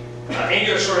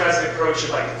 Angular sort of has the approach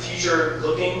of like the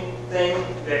future-looking thing,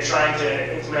 that trying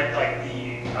to implement like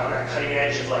on that cutting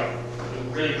edge of like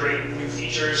really great new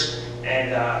features,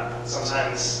 and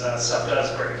sometimes stuff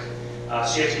does break.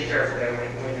 So you have to be careful there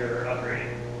when you're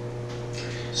upgrading.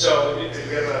 So, do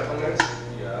we have a couple minutes?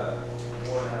 Yeah.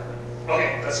 More than happened.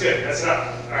 Okay, that's good. That's enough.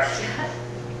 All right.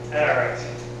 All right.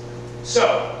 So,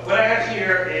 what I have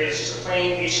here is just a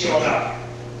plain HTML document.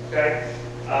 Okay?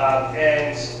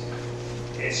 And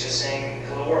it's just saying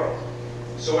hello world.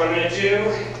 So what I'm going to do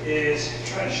is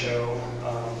try to show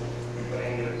what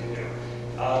Angular can do.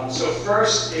 So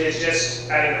first is just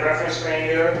adding a reference for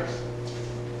Angular.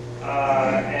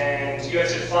 And you have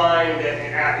to define that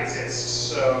an app exists.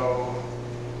 So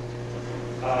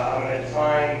I'm going to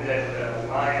define that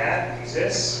my app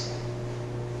exists.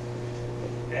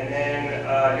 And then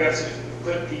you have to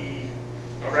put a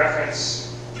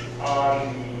reference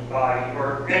on the body,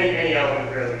 or any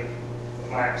element really.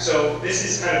 So this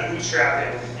is kind of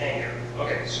bootstrapping Angular.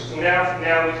 Okay, so from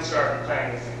now we can start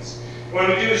playing with things. What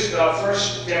we do is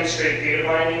first demonstrate data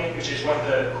binding, which is one of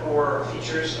the core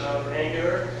features of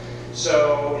Angular.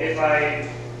 So if I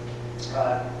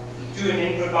do an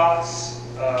input box,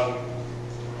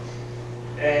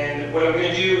 and what I'm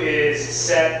going to do is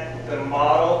set the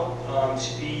model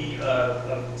to be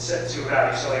set to a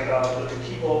value, so like the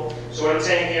people. So what I'm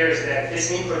saying here is that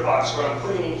this input box, what I'm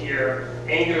putting in here,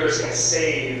 Angular is going to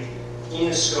save in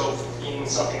the scope in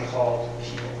something called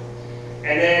people.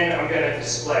 And then I'm going to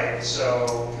display it.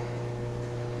 So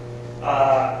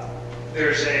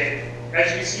there's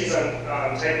as you can see as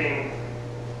I'm typing,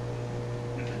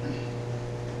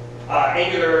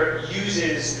 Angular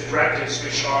uses the directives,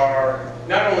 which are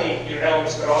not only your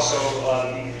elements, but also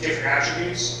the different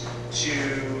attributes to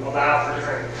allow for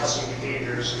different custom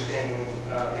behaviors within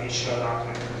the HTML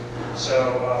document.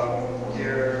 So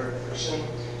dear person.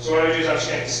 So what I'm going to do is I'm just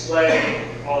going to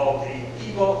display all of the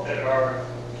people that are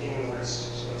in the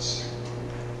list. So let's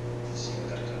see what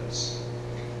that does.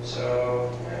 So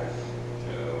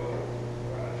Joe,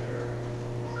 Roger,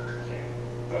 King.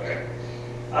 Okay.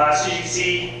 So you can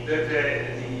see that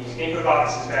the input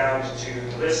box is bound to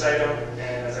the list item,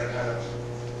 and as I kind of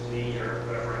lead or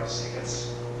whatever else, it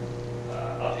gets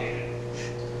updated.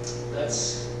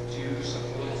 Let's do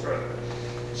something a little further.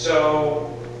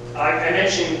 So I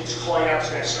mentioned calling out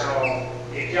to an external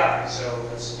API, so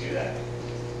let's do that.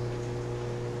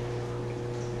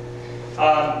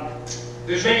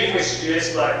 There's many different ways to do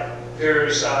this, but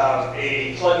there's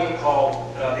a plugin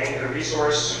called the Angular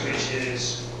resource, which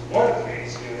is one of the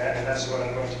ways of doing that, and that's what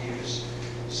I'm going to use.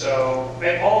 So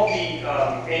all the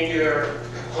Angular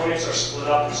components are split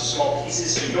up into small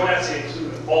pieces, so you don't have to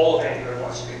include all of Angular at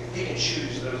once. You can pick and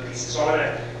choose those pieces. So I'm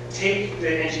going to take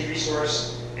the ng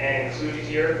resource and include it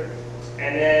here.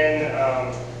 And then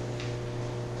I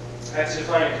have to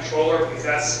define a controller because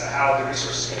that's how the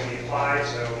resource is going to be applied.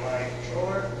 So my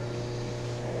controller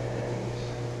and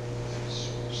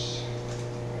resource.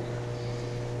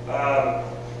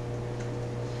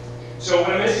 So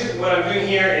what I'm doing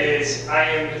here is I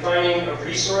am defining a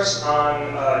resource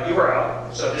on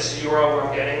URL. So this is URL where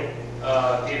I'm getting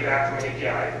data back from an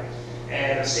API,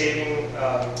 and I'm saving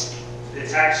the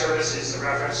tag service is the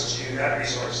reference to that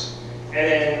resource. And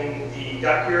then the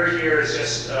 .query here is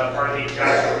just part of the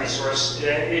API for the resource.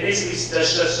 And it basically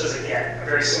just does a get, a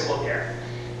very simple get.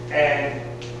 And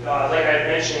like I had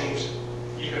mentioned,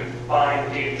 you can bind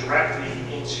the data directly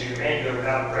into Angular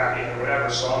without wrapping or whatever.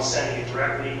 So I'm sending it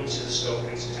directly into the scope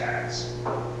into tags.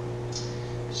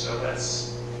 So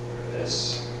let's do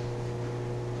this.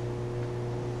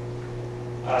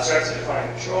 So I have to define a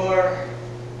controller,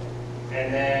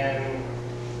 and then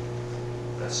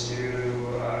let's do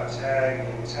tag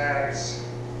and tags.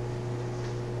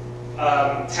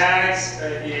 Tags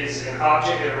is an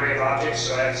object, an array of objects,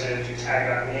 so I have to do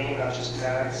tag.name, not just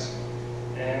tags.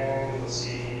 And let's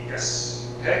see, yes,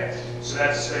 okay. So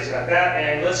that displays about that,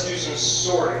 and let's do some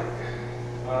sorting.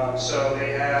 So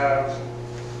they have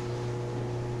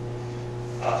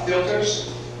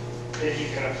filters that you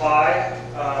can apply.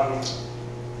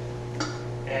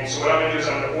 And so what I'm going to do is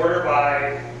I'm going to order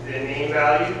by the name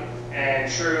value, and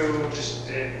true just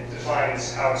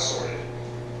defines how it's sorted.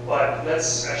 But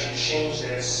let's actually change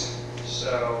this.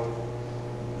 So,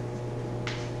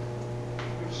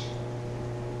 oops.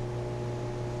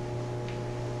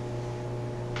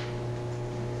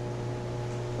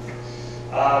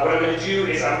 What I'm going to do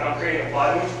is I'm creating a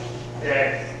button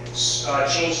that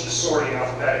changes the sorting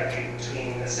alphabetically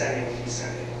between ascending and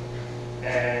descending.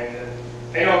 And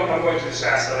I know I'm going through this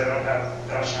fast, but I don't have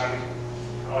that much time.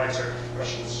 I'll answer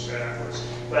questions right afterwards.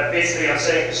 But basically, I'm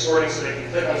setting the sorting so that you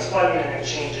click on this button and it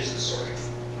changes the sorting.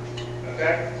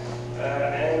 Okay?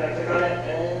 And I click on it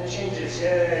and it changes.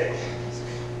 Yay!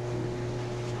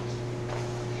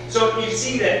 So you can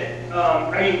see that,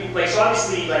 I mean, like, so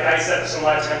obviously, like, I set up some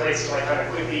live templates to like kind of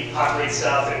quickly populate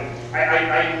stuff, and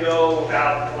I know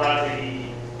about a lot of the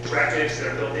directives that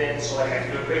are built in, so like I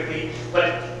can do it quickly,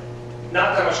 but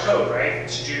not that much code, right,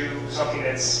 to do something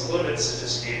that's a little bit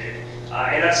sophisticated,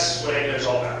 and that's what Angular is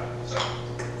all about. So,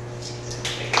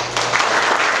 thank you.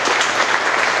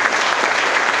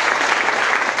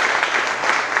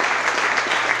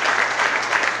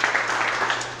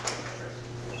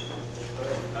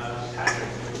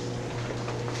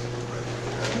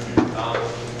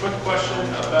 Quick question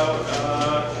about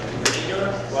Angular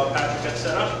while Patrick gets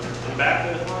set up. In the back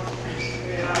of the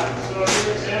Yeah, so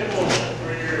your example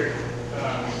where you're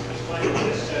displaying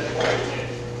this as it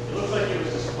looks like it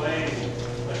was displaying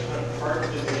like kind of part of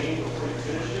the name before you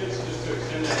finish it. So just to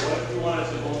extend that, what if you wanted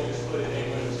to only just put a name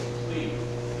when it's complete?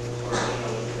 Or, you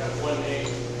know, you have one name,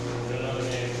 and another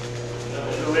name,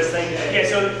 another name. The list thing? Yeah,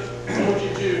 so what would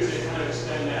you do to kind of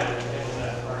extend that and handle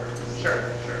that part? sure.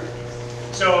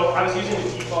 So I was using the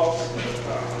default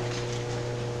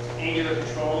Angular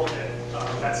control,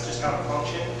 that's just how it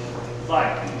functions.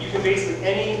 But you can basically,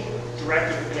 any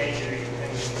directive within Angular, you can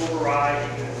override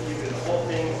either the whole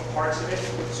thing or parts of it.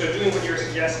 So doing what you're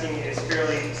suggesting is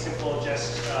fairly simple,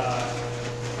 just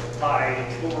by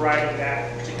overriding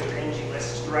that particular ng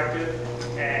list directive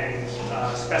and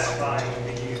specifying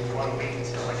that you want to wait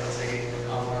until, like, let's say, a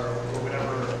comma or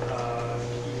whatever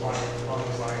you want along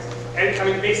those lines. And I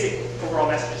mean, the basic overall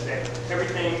message is that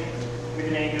everything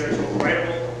within Angular is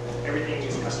overwritable, everything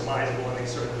is customizable, and they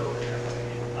sort of build it that way.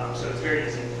 So it's very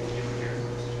easy to do here.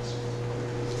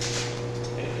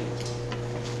 Thank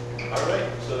you. All right,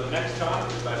 so the next talk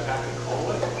is by Patrick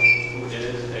Holliday, who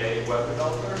is a web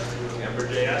developer using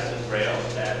Ember.js and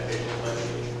Rails at Basic Language.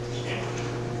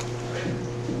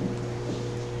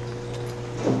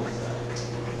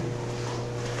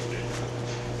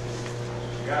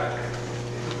 You got it.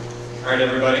 All right,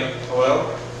 everybody. Hello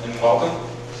and welcome.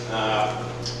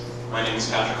 My name is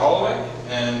Patrick Holloway,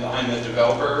 and I'm a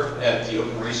developer at the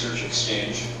Open Research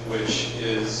Exchange, which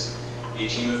is a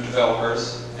team of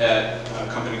developers at a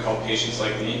company called Patients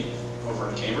Like Me over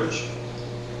in Cambridge.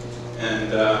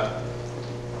 And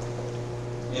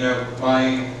you know,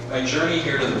 my journey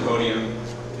here to the podium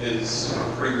is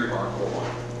a pretty remarkable one,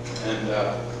 and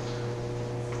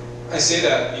I say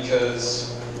that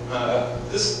because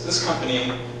this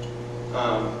company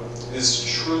is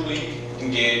truly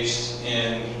engaged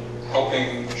in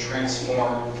helping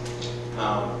transform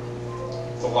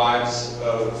the lives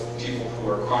of people who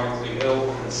are chronically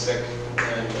ill and sick,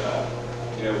 and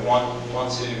you know,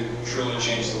 want to truly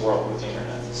change the world with the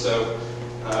internet. So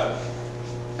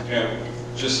you know,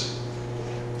 just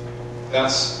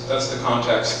that's the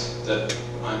context that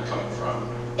I'm coming from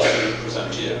to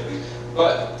present to you.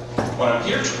 But what I'm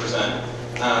here to present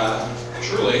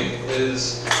truly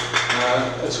is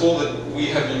a tool that we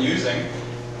have been using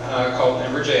called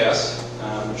Ember.js.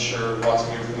 I'm sure lots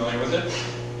of you are familiar with it.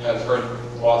 I've heard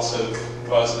lots of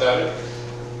buzz about it.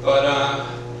 But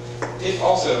it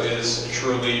also is a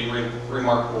truly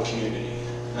remarkable community.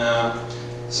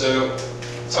 So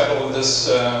the title of this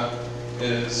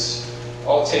is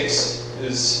all it takes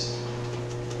is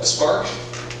a spark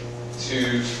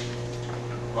to,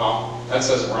 well, that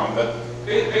says it wrong, but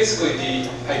basically the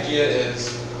idea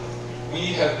is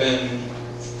we have been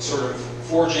sort of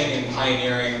forging and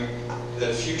pioneering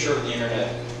the future of the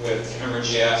internet with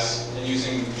Ember.js and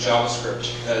using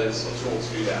JavaScript as a tool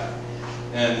to do that.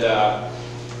 And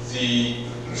the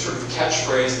sort of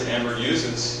catchphrase that Ember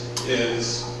uses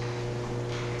is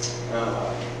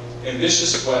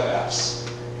ambitious web apps.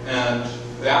 And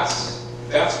that's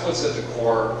what's at the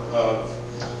core of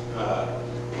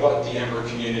what the Ember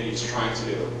community is trying to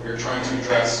do. We're trying to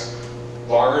address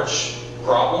large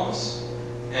problems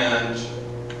and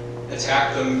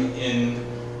attack them in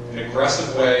an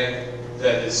aggressive way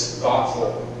that is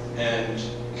thoughtful and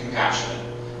compassionate.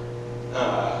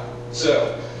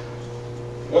 So,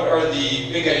 what are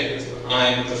the big ideas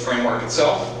behind the framework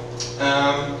itself?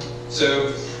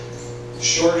 So,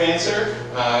 short answer,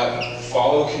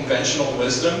 follow conventional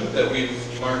wisdom that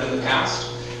we've learned in the past.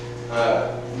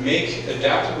 Make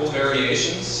adaptable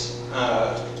variations,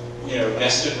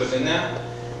 nested within that.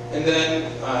 And then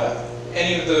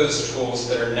any of those tools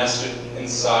that are nested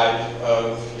inside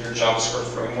of your JavaScript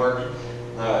framework,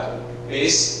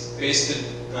 base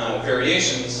the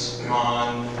variations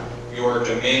on your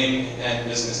domain and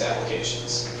business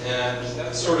applications. And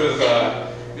that sort of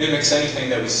mimics anything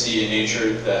that we see in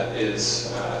nature that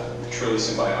is truly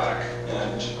symbiotic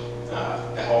and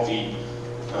a healthy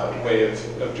way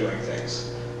of doing things.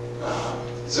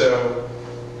 So,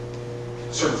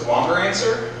 sort of longer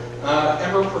answer,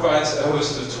 Ember provides a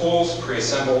host of tools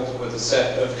pre-assembled with a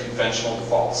set of conventional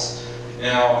defaults.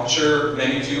 Now, I'm sure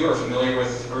many of you are familiar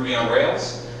with Ruby on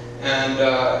Rails, and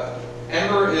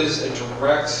Ember is a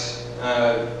direct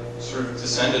sort of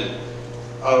descendant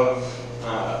of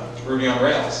Ruby on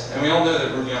Rails. And we all know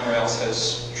that Ruby on Rails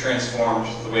has transformed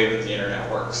the way that the internet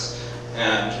works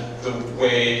and the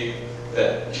way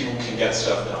that people can get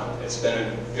stuff done. It's been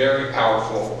a very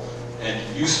powerful and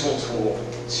useful tool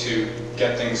to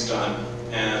get things done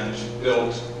and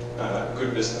build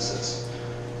good businesses.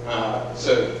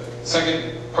 So,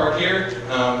 second part here,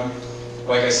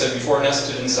 like I said before,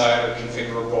 nested inside are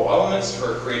configurable elements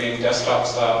for creating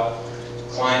desktop-style,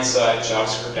 client-side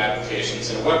JavaScript applications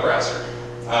in a web browser.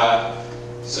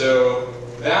 So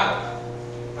that,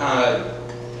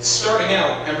 starting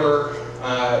out, Ember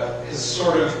has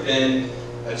sort of been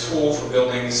a tool for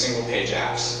building single-page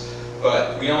apps.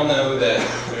 But we all know that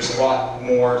there's a lot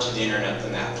more to the internet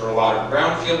than that. There are a lot of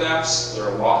brownfield apps, there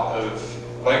are a lot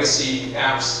of legacy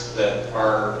apps that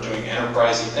are doing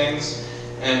enterprisey things,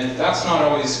 and that's not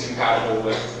always compatible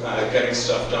with getting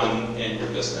stuff done in your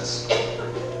business.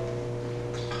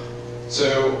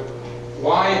 So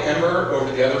why Ember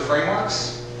over the other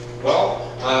frameworks? Well,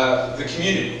 the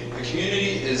community. The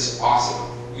community is awesome.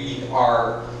 We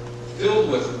are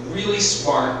filled with really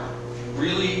smart,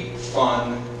 really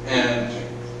fun, and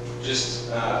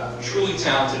just truly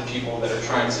talented people that are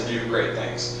trying to do great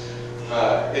things.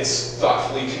 It's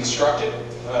thoughtfully constructed.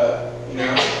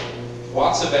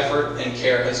 Lots of effort and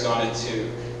care has gone into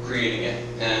creating it,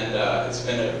 and it's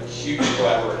been a huge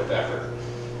collaborative effort.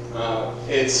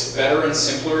 It's better and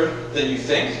simpler than you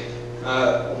think.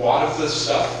 A lot of the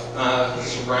stuff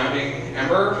surrounding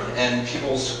Ember and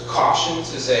people's caution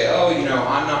to say, oh,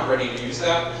 I'm not ready to use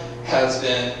that, has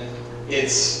been,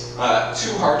 it's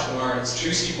too hard to learn, it's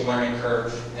too steep a learning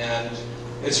curve, and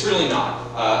it's really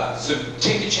not. So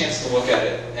take a chance to look at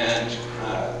it, and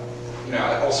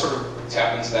I'll sort of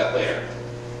tap into that later.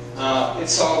 It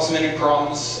solves many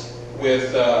problems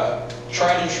with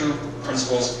tried and true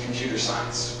principles of computer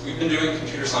science. We've been doing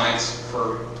computer science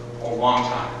for a long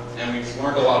time, and we've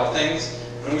learned a lot of things,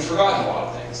 and we've forgotten a lot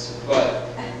of things. But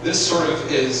this sort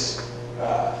of is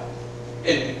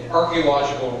an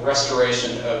archaeological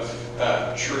restoration of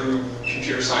true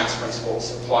computer science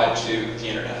principles applied to the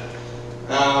internet.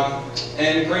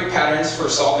 And great patterns for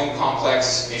solving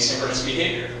complex asynchronous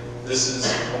behavior. This is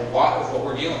a lot of what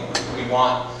we're dealing with. We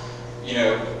want,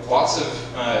 lots of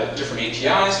different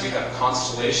APIs. We have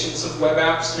constellations of web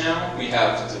apps now. We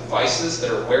have devices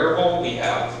that are wearable. We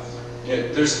have,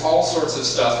 there's all sorts of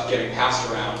stuff getting passed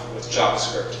around with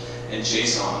JavaScript and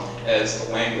JSON as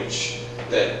the language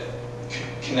that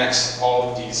connects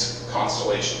all of these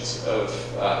constellations of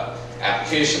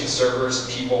applications, servers,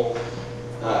 people.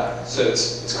 So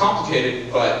it's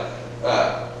complicated, but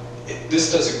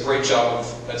this does a great job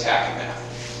of attacking that.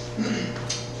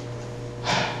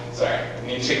 Sorry, I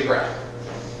need to take a breath.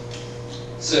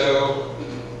 So,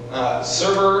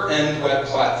 server and web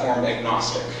platform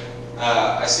agnostic.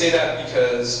 I say that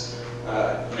because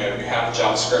you have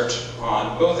JavaScript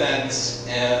on both ends,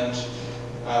 and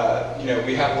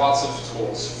we have lots of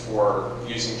tools for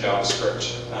using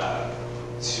JavaScript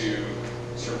to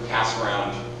sort of pass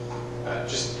around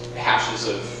just hashes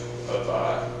of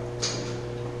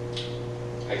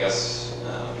I guess,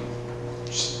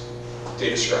 just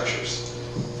data structures.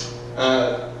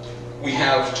 We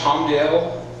have Tom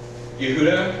Dale,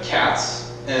 Yehuda,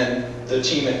 Katz, and the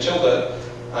team at Tilda.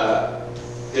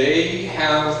 They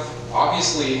have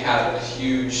obviously had a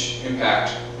huge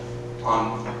impact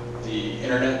on the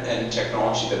internet and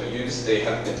technology that we use. They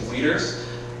have been leaders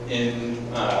in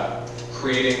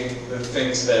creating the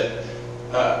things that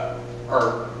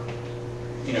are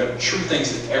true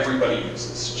things that everybody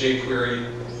uses. jQuery,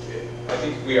 I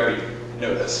think we already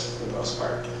know this for the most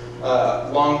part.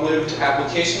 Long-lived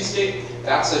application state,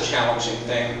 that's a challenging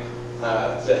thing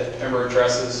that Ember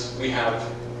addresses. We have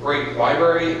great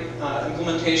library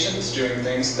implementations doing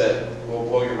things that will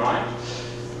blow your mind.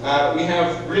 We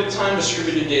have real-time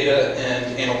distributed data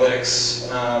and analytics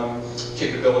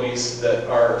capabilities that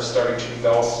are starting to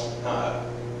develop.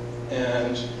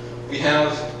 And we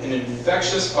have an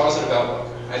infectious positive outlook.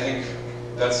 I think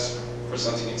that's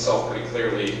presenting itself pretty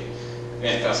clearly,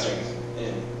 manifesting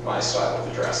in my style of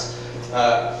address.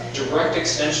 Direct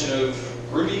extension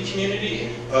of Ruby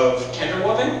community of tender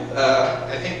loving.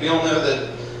 I think we all know that,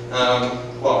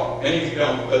 well, many of you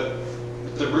don't, but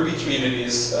the Ruby community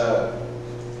is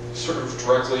sort of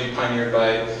directly pioneered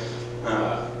by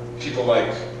people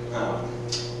like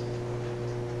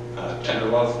Tender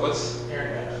Love. What's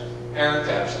Aaron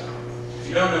Patterson. If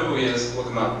you don't know who he is, look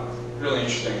him up. Really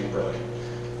interesting and brilliant.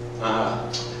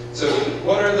 So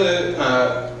what are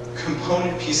the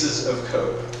component pieces of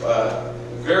code?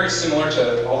 Very similar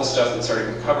to all the stuff that's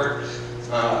already been covered.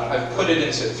 I've put it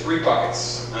into 3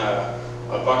 buckets. A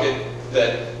bucket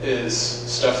that is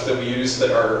stuff that we use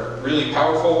that are really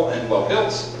powerful and well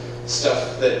built,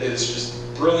 stuff that is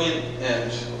just brilliant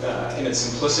and in its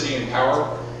simplicity and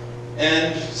power,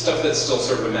 and stuff that's still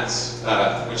sort of a mess,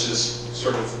 which is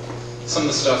sort of some of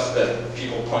the stuff that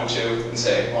people point to and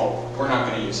say, well, we're not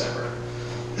going to use Ember.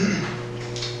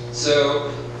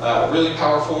 So, really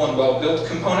powerful and well-built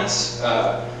components.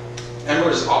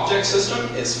 Ember's object system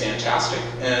is fantastic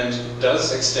and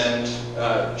does extend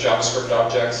JavaScript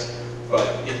objects, but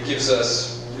it gives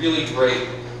us really great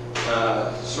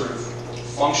sort of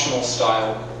functional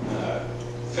style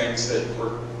things that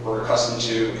we're accustomed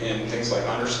to in things like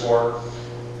underscore.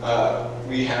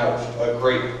 We have a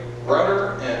great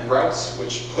router and routes,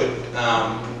 which put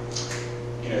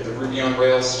the Ruby on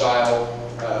Rails style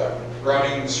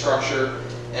routing structure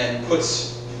and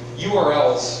puts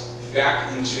URLs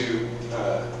back into,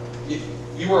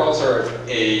 URLs are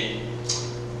a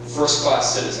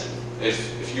first-class citizen.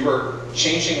 If you are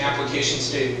changing application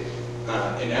state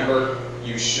in Ember,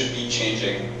 you should be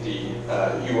changing the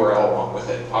URL along with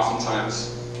it.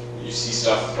 Oftentimes, you see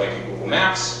stuff like in Google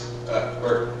Maps,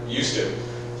 or used to,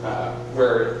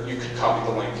 where you could copy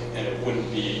the link and it wouldn't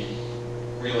be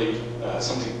really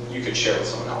something you could share with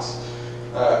someone else.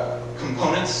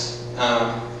 Components,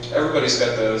 everybody's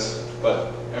got those,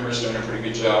 but Ember's doing a pretty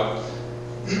good job.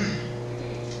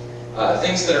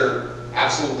 Things that are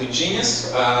absolutely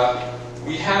genius.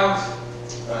 We have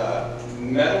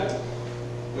Metal,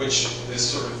 which is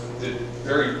sort of the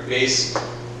very base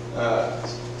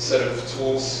set of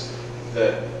tools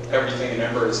that everything in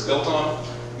Ember is built on.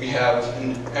 We have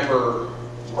an Ember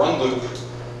run loop,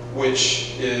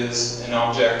 which is an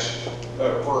object,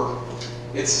 or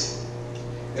it's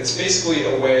basically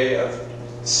a way of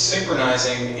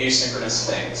synchronizing asynchronous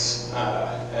things,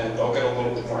 and I'll get a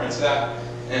little bit more into that.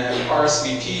 And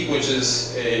RSVP, which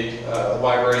is a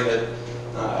library that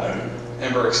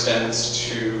Ember extends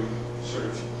to sort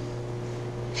of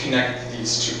connect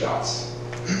these 2 dots.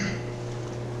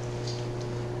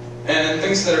 And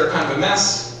things that are kind of a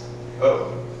mess.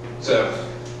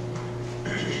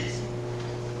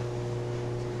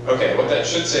 Okay, what that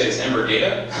should say is Ember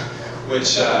data,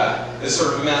 which is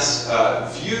sort of a mess.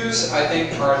 Views, I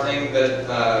think, are a thing that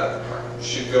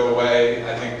should go away.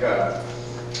 I think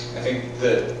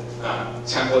that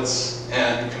templates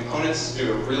and components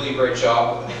do a really great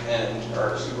job and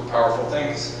are super powerful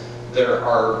things. There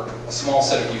are a small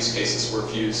set of use cases where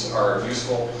views are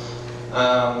useful.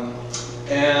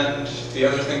 And the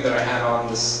other thing that I had on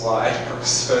this slide, or was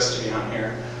supposed to be on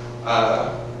here,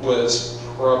 was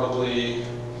probably,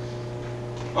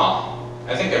 well,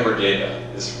 I think Ember data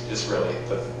is really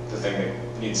the thing that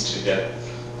needs to get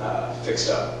fixed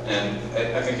up, and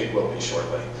I think it will be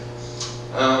shortly.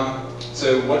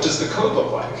 So what does the code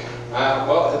look like?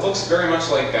 Well, it looks very much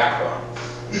like Backbone.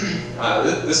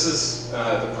 This is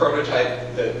the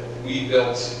prototype that we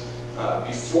built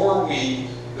before we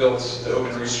built the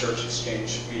Open Research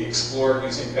Exchange. We explored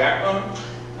using Backbone,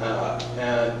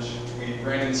 and we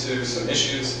ran into some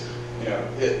issues. You know,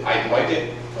 I like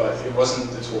it, but it wasn't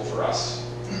the tool for us.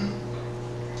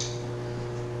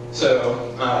 So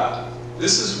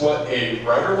this is what a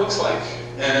router looks like,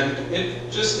 and it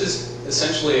just is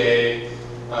essentially a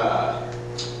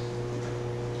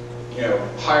you know,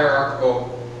 hierarchical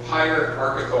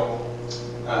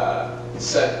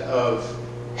set of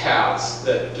paths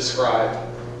that describe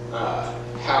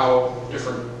how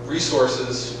different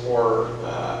resources, or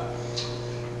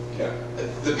you know,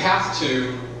 the path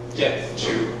to get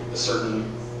to a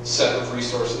certain set of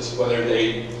resources, whether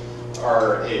they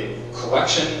are a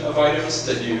collection of items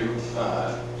that you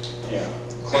know,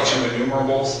 collection of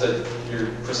enumerables that you're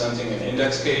presenting an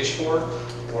index page for,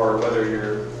 or whether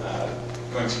you're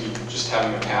going to be just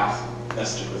having a path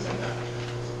nested within that.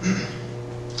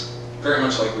 Very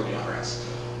much like Ruby on Rails.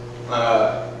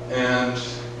 And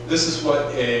this is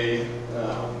what a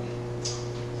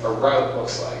route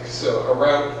looks like. So a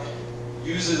route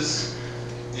uses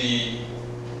the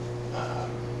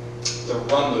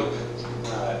run loop,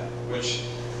 which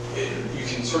you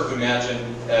can sort of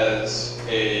imagine as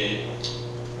a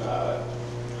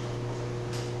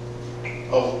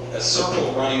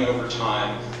circle running over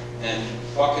time, and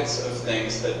buckets of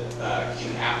things that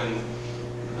can happen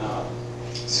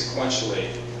sequentially.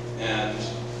 And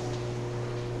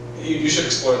you should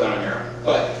explore that on your own.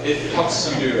 But it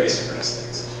helps you do asynchronous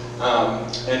things.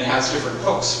 And it has different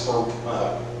hooks for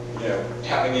you know,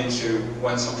 tapping into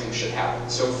when something should happen.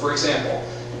 So for example,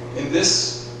 in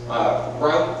this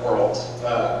route world,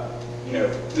 you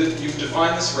know, you've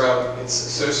defined this route, it's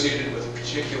associated with a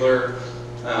particular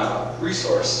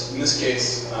resource, in this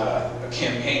case, a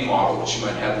campaign model, which you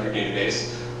might have in your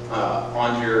database,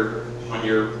 on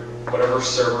your whatever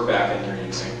server backend you're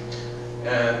using.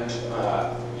 And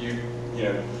you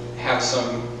know, have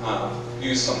some,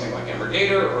 use something like Ember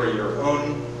data or your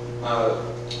own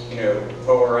you know,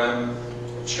 ORM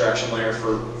abstraction layer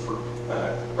for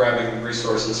grabbing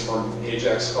resources from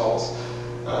AJAX calls.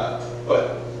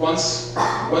 But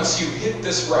once you hit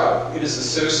this route, it is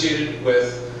associated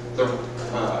with the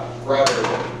router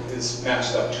that is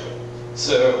matched up to it.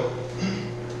 So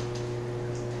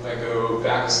if I go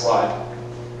back a slide,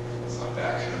 it's not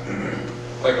back.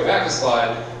 If I go back a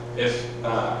slide, if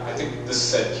I think this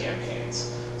said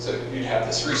campaigns. So you'd have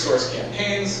this resource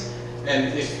campaigns,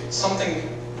 and if something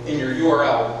in your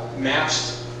URL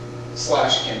matched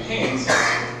 /campaigns,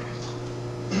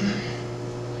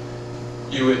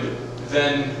 you would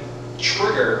then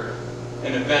trigger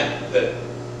an event that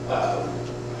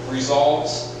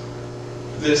resolves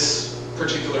this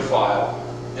particular file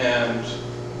and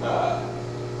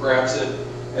grabs it.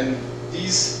 And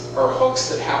these are hooks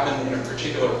that happen in a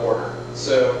particular order.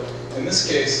 So in this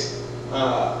case,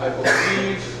 I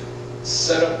believe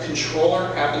setup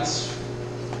controller happens,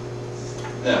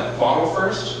 no, model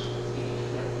first?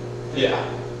 Yeah.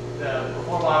 The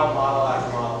before model, model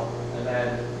after model, and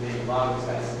then the model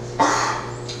expenses.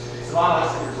 The model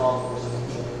has to be resolved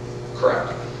before.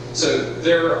 Correct. So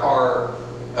there are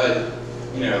a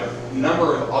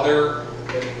number of other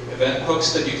event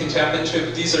hooks that you can tap into,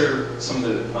 but these are some of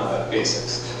the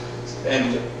basics.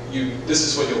 And this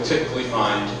is what you'll typically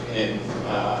find in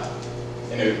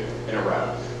a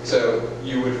route. So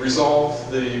you would resolve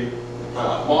the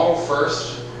model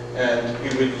first, and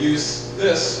you would use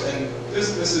this, and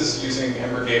this is using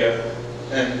Ember data,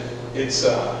 and it's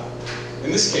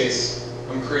in this case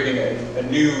I'm creating a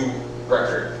new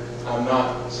record.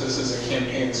 So this is a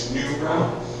campaign's new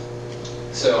route.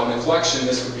 So on the collection,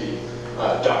 this would be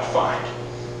 .find.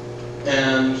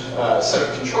 And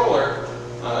setup controller,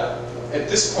 at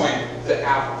this point, the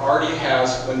app already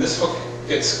has, when this hook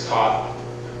gets caught,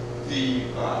 the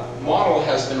model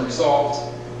has been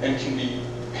resolved and can be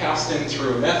passed in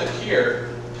through a method here,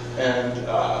 and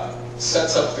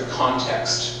sets up the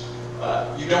context.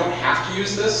 You don't have to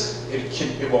use this.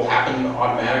 It will happen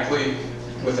automatically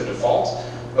with a default.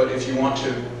 But if you want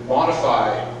to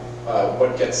modify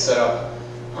what gets set up,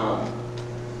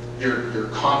 your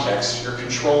context, your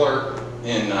controller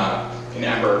in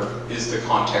Ember is the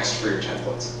context for your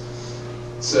templates.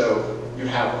 So you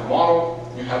have a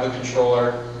model, you have a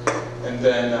controller, and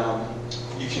then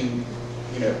you can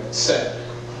set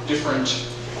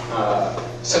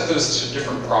those to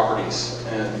different properties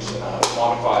and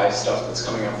modify stuff that's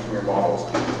coming up from your model.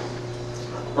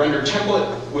 Render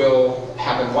template will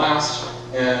happen last,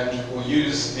 and we'll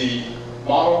use the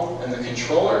model and the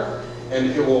controller, and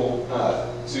it will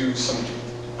do some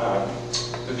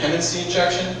dependency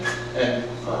injection and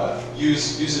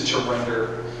use it to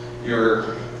render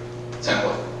your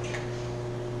template.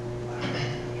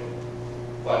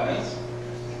 5 minutes?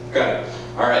 Got it.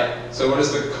 All right, so what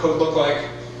does the code look like?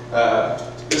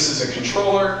 This is a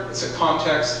controller, it's a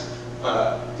context.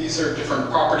 These are different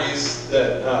properties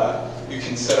that you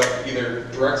can set up either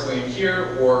directly in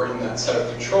here or in that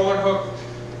setup controller hook.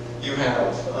 You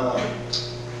have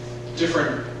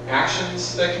different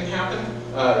actions that can happen.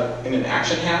 In an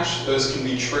action hash, those can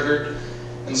be triggered.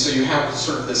 And so you have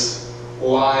sort of this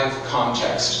live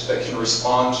context that can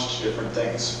respond to different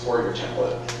things for your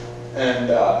template. And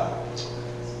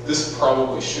this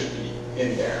probably should be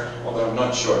in there, although I'm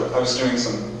not sure. I was doing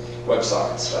some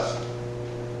WebSocket stuff.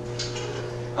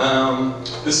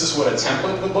 This is what a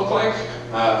template would look like.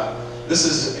 This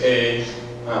is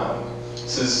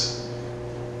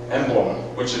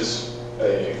emblem, which is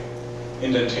a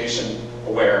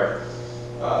indentation-aware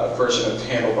version of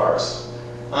handlebars.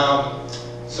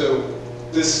 So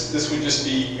this would just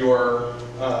be your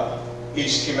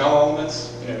HTML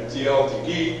elements, DL,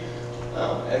 DD,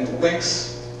 and links.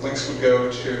 Links would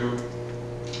go to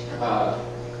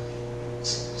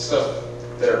stuff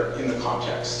that are in the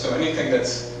context. So anything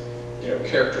that's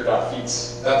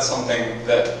character.feats, that's something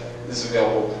that is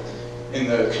available in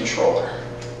the controller,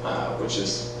 which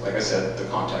is, like I said, the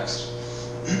context.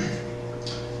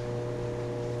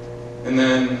 And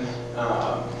then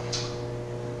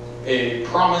a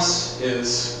promise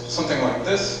is something like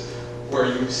this, where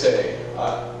you say,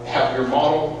 have your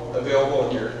model available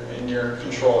in your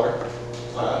controller,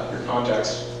 your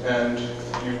context, and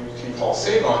you can call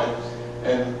save on it.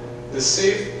 And the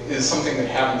save is something that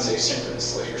happens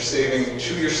asynchronously. You're saving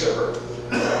to your server,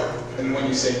 and when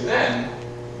you say then,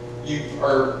 you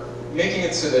are making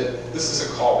it so that this is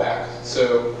a callback.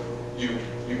 So you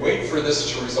wait for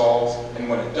this to resolve, and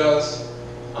when it does,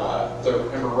 the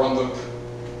Ember run loop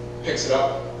picks it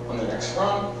up on the next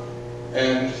run,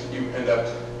 and you end up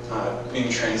being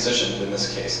transitioned, in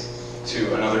this case,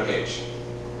 to another page.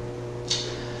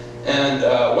 And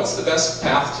what's the best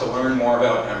path to learn more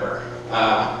about Ember?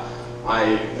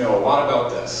 I know a lot about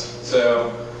this.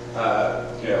 So,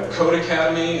 Code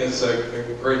Academy is a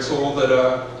great tool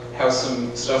that has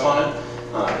some stuff on it.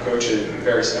 Go to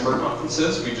various Ember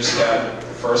conferences. We just had the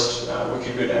first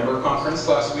Wicked Ember conference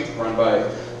last week, run by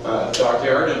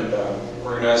Dockyard and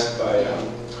organized by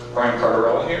Brian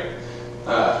Cardarella here.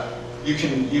 You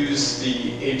can use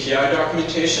the API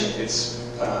documentation. It's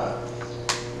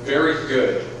very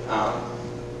good.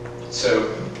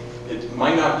 So it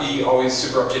might not be always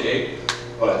super up to date,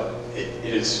 but it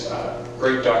is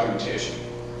great documentation.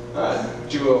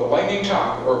 Do a lightning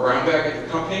talk or brown bag at your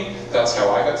company. That's how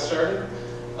I got started.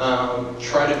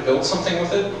 Try to build something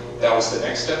with it. That was the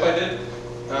next step I did.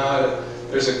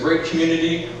 There's a great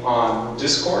community on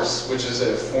Discourse, which is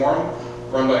a forum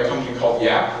run by a company called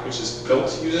Yap, which is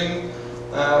built using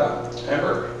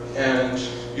Ember. And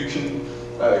you can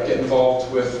get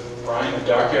involved with Brian at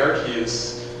Dockyard. He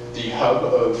is the hub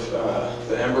of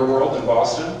the Ember world in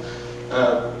Boston.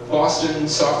 Boston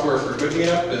Software for Good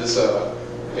Meetup is a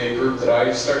group that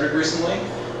I started recently.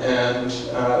 And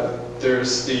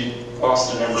there's the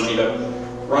Boston Ember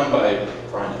Meetup run by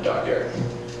Brian at Dockyard.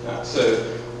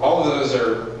 So all of those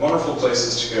are wonderful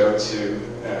places to go to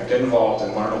get involved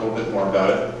and learn a little bit more about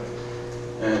it.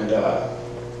 And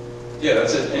yeah,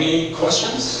 that's it. Any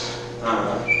questions?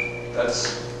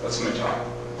 That's my talk.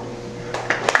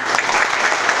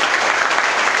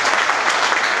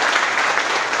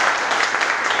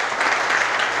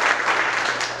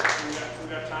 We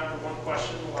got time for one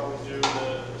question while we do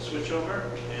the switchover.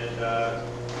 And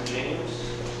James,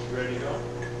 you ready to go?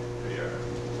 We are.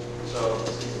 So,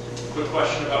 quick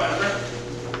question about Ember.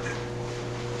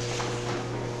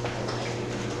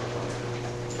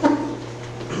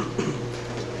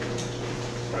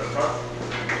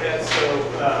 Yeah, so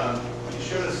you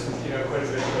showed us, quite a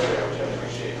bit earlier, which I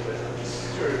appreciate, but I'm just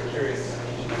sort of curious.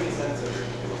 Can you give me a sense of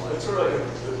what's sort of like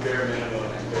the bare minimum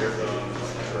and bare bones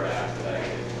Ember app that I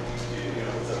can do?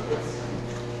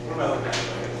 What am I looking at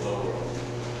like in the hello world?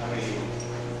 How many?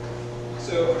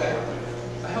 So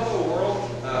a hello world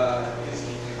is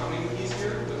becoming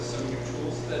easier with some new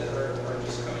tools that are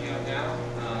just coming out now.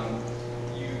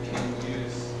 You can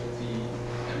use the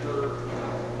Ember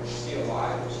CLI,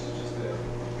 which is just the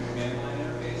command line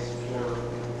interface for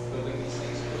building these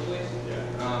things quickly.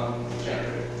 Yeah.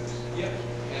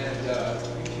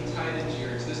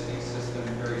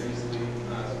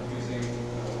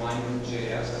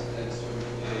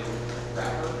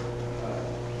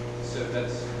 so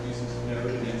that's using some Node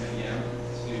and npm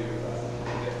to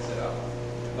get set up.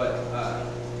 But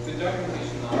the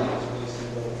documentation on it is really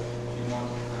simple. If you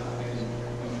want, I can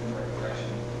move in the right direction.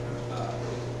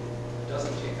 It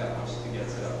doesn't take that much to get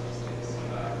set up these days.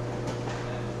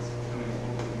 And it's becoming a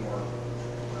little bit more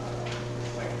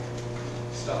like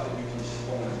stuff that you can just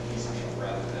pull in piecemeal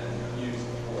rather than use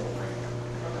the full framework.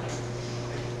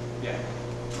 Yeah.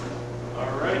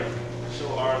 All right.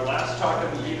 So our last talk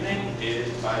of the evening is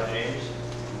by James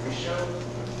Hrisho.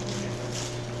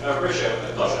 Hrisho,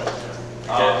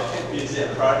 He's a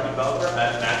product developer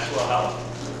at Maxwell Health,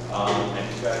 and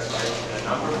he's got a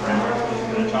number of frameworks. He's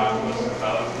going to talk to us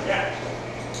about React.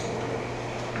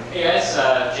 Hey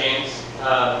guys, James.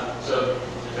 So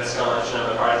as Scott mentioned, I'm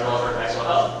a product developer at Maxwell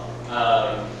Health.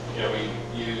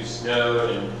 We use Node,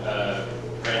 and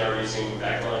right now we're using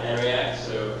Backbone and React.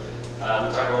 So I'm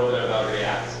going to talk a little bit about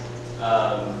React.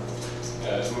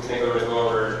 So we can go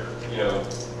over,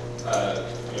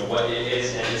 what it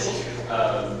is and isn't.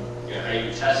 How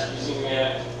you test using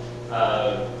React.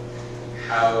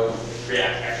 How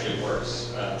React actually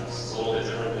works. It's a little bit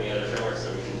different than the other frameworks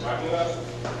that we've been talking about.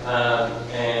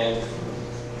 And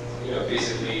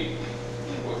basically,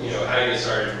 how to get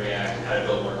started in React and how to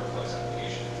build more complex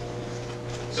applications.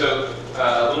 So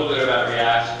a little bit about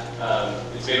React.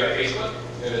 It's made by Facebook.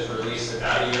 It was released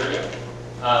about a year ago.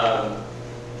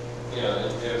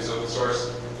 It was open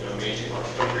source. May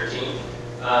 2013.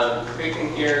 The big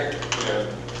thing here,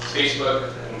 Facebook.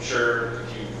 I'm sure if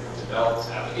you've developed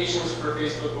applications for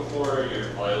Facebook before, you're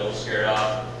probably a little scared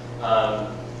off. I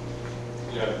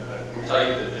can tell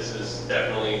you that this is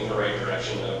definitely in the right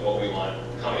direction of what we want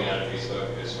coming out of Facebook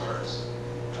as far as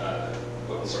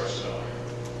open source development.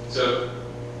 So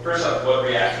first off, what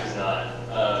React is not.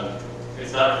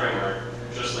 It's not a framework,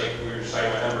 just like we were just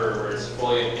talking about Ember, where it's a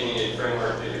fully opinionated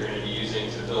framework that you're going to be using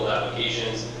to build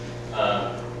applications.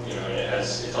 And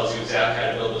it tells you exactly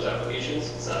how to build those applications.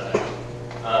 It's not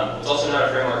that. It's also not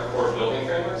a framework for building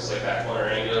frameworks like Backbone or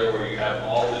Angular, where you have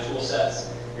all the tool sets.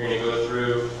 You're going to go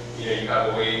through. You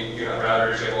have a way, you have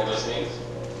routers, you have all those things.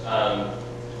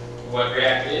 What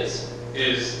React is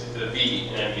the V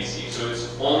in MVC. So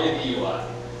it's only the UI.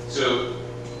 So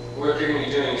what you're going to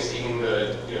be doing is taking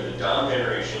the DOM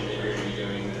generation that you're going to be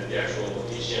doing, the actual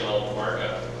HTML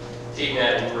markup, taking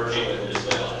that and merging with the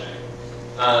display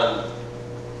logic.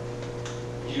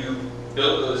 You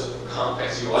build those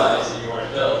complex UIs that you want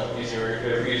to build using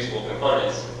reusable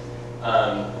components.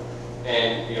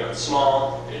 And it's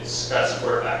small, it's got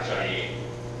support back to IE.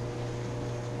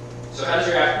 So how does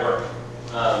React work?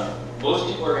 Most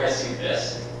people are going to see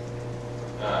this.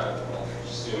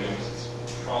 Just zoom in because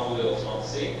it's probably a little small to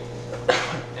see.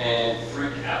 And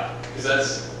freak out. Because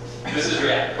this is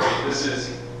React, right? This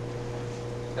is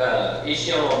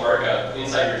HTML markup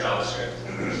inside your JavaScript.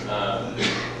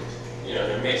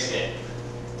 They're mixed in.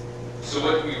 So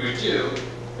what we would do,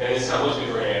 and this is how most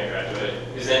people are going to interact with it,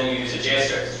 is then you use a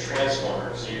JSX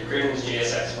transformer. So you're creating these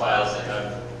JSX files that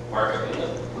have markup in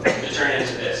them to turn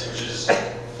into this, which is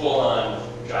full-on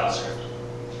JavaScript.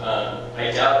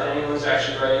 I doubt that anyone's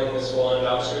actually writing this full-on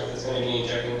JavaScript that's going to be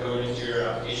injecting code into your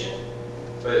application,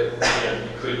 but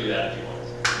you could do that if you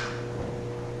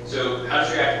wanted. So how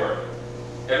does React work?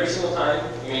 Every single time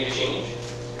you make a change,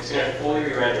 it's going to fully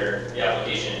re-render the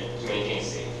application to maintain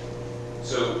state.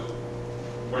 So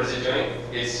what is it doing?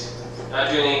 It's not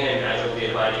doing any kind of magical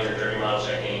data binding or dirty model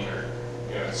checking or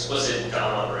explicit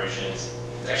DOM operations.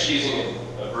 It's actually using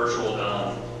a virtual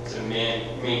DOM to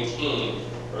maintain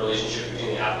a relationship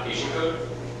between the application code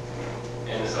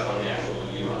and the stuff on the actual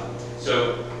UI.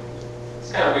 So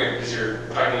it's kind of weird because you're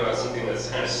talking about something that's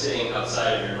kind of sitting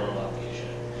outside of your normal application.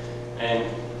 And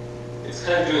it's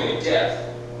kind of doing a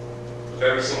depth of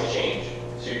every single change.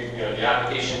 So the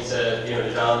application said,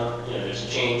 the DOM, there's a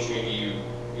change, maybe you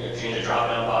change a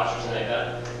drop-down box or something like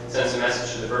that. It sends a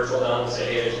message to the virtual DOM to say,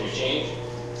 hey, there's a new change.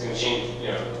 It's going to change,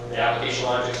 the application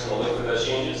logic's going to look for those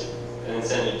changes and then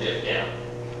send a diff down.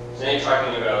 So now you're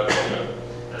talking about,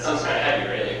 that sounds kind of heavy,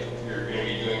 right? Like you're going to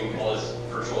be doing all this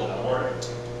virtual DOM work.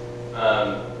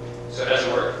 So it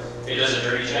doesn't work. It does a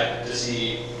dirty check to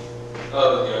see,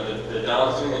 the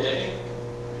DOM's doing the diffing.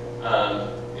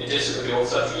 It just with the old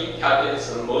subtree calculates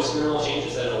the most minimal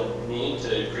changes that it'll need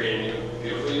to create a new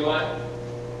beautiful UI,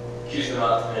 queues them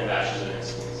up, and then bashes the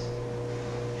next piece.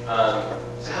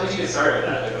 So how did you get started with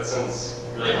that? That sounds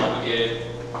really complicated.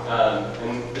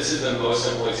 And this is the most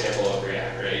simple example of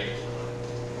React, right?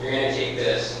 You're going to take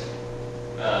this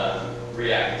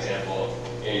React example,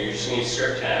 you're just going to use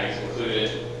script tags,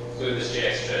 include this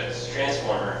JS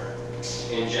transformer,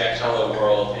 inject hello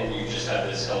world, and you just have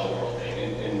this hello world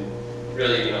thing. And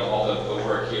really, all the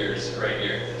work here is right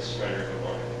here, this render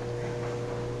component.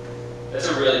 That's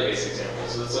a really basic example.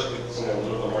 So let's look at something a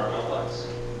little bit more complex.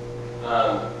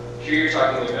 Here you're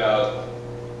talking about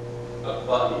a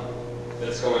button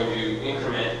that's going to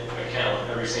increment a count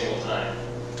every single time.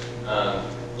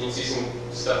 You can see some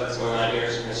stuff that's going on here.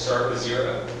 So we're going to start with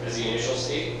 0 as the initial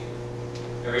state.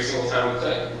 Every single time we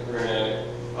click, we're going to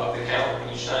up the count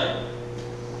each time.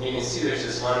 And you can see there's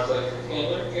this on-click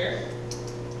handler here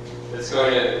that's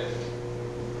going to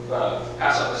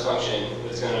pass off this function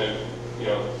that's going to,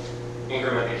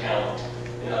 increment the count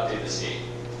and update the state.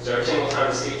 So every single time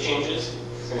the state changes,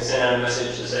 it's going to send out a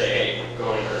message to say, hey,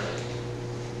 go increment.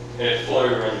 And it fully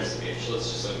renders the page. So let's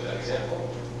just look at that example.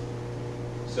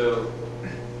 So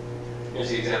here's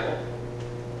the example,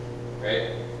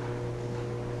 right?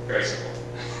 Very simple.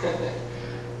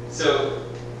 So,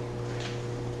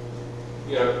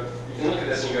 you can look at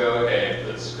this and go, okay,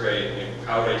 that's great. Like,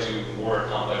 how would I do more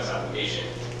complex application?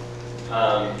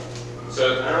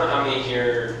 So I don't know how many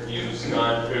here use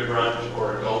Grunt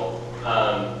or Gulp.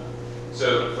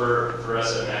 So for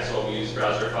us at Maxwell, we use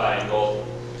Browserify and Gulp.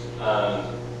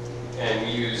 And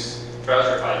we use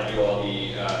Browserify to do all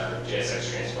the JSX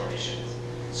transformations.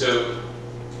 So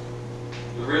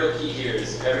the real key here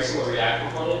is every single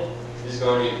React component is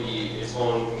going to be its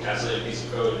own encapsulated piece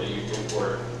of code that you can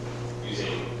import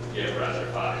using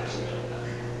Browserify or something like that.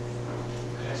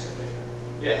 Can I ask something?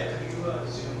 Yeah. Could you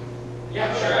zoom?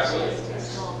 Yeah, sure, absolutely.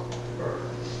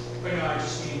 But no, I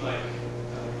just mean like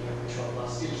Control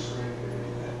Plus.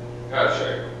 Oh,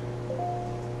 sure.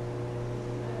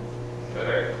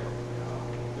 Better.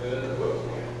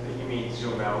 You mean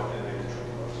zoom out and then control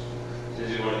plus? Did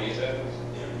you do one of these items?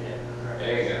 Yeah.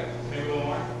 There you go. Maybe a little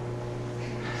more?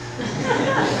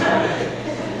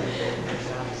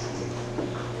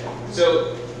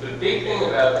 So the big thing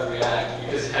about React,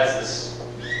 because it has this,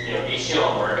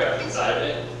 HTML markup inside of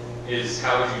it, is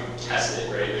how would you test it,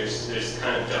 right? There's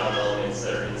kind of DOM elements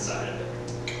that are inside of it.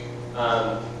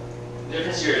 The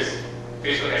difference here is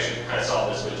Facebook actually kind of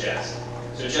solved this with Jest.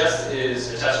 So Jest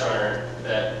is a test runner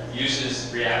that uses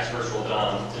React's virtual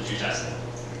DOM to do testing.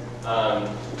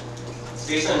 It's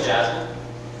based on Jasmine,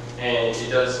 and it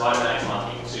does automatic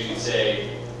mocking. So you can say,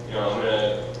 I'm going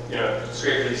to, it's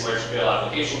great for these large scale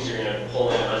applications. You're going to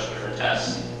pull in a bunch of different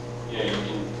tests. You can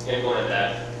implement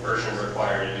that version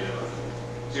required to do the mocking.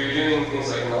 So you're doing things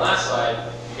like in the last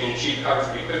slide, you can achieve coverage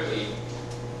pretty quickly.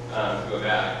 Go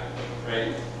back,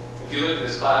 right? If you look at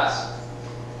this class,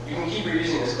 you can keep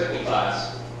reusing this clicking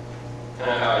class,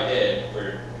 kind of how I did,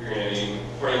 where you're going to be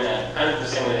importing that kind of the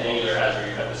same way that Angular has, where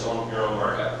you have your own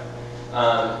markup.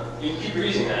 You can keep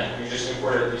reusing that. You just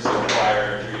import it using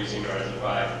Require if you're using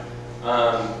Browserify.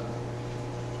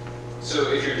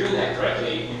 So if you're doing that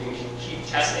correctly, you can keep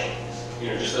testing,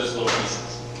 just those little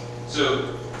pieces.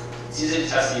 So it's easy to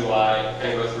test the UI,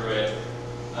 kind of go through it.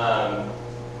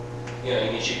 You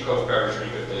can achieve code coverage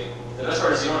pretty quickly. The best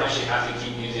part is you don't actually have to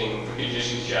keep using, you could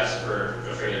just use Jest for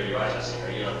regular UI testing,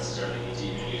 right? You don't necessarily need to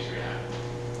even use React.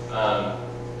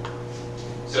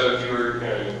 So if you were,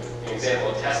 an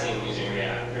example of testing using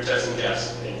React, you're testing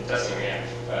Jest and testing React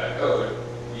code,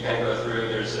 you kind of go through,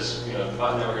 there's this, the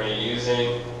button that we're going to be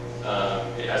using,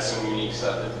 it has some unique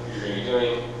stuff that you're going to be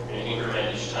doing, you're going to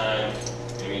increment each time,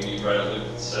 and maybe you write a loop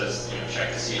that says,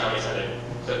 check to see how many times I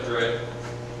click through it.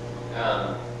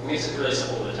 It makes it really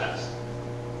simple to test.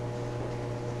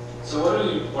 So what do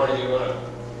we want to do? We want to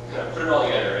kind of put it all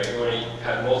together, right? We want to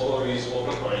have multiple reusable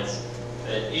components,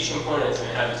 that each component is going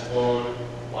to have its own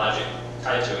logic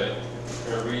tied to it.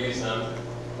 We're going to reuse them.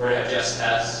 We're going to have Jest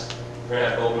tests. We're going to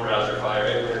have open Browserify,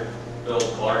 right? We're going to build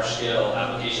large-scale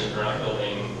applications. We're not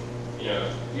building, we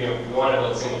want to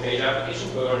build single-page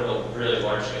applications, but we want to build really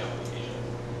large-scale applications.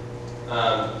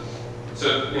 So,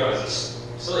 as a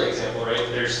silly example, right?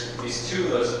 There's these two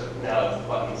of those now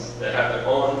buttons that have their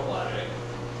own logic,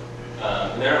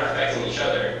 and they're not affecting each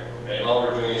other. Right? All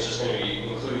we're doing is just going to be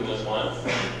including this one.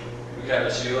 We could have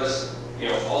a to-do list,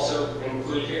 also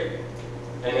included here,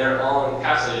 and they're all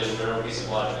encapsulated in their own piece of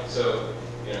logic. So,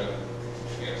 you have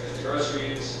the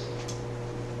groceries,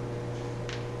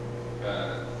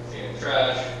 taking the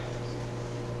trash.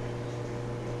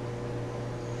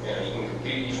 You can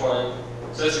compute each one.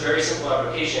 So it's a very simple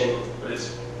application, but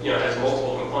it's has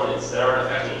multiple components that aren't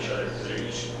affecting each other because they're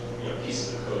each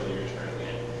pieces of code that you're turning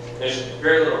in. There's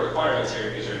very little requirements here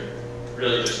because you're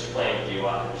really just playing with the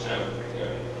UI. There's no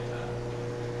anything like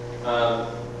that.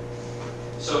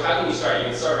 So how can you start? You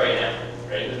can start right now,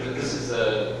 right? This is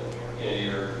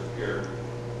your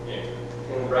in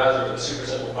the browser with a super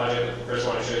simple project. The first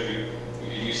one I showed you, you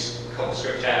could use a couple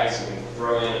script tags, you can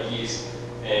throw in a piece,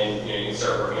 and you can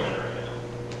start working on it right now.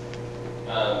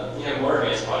 you have more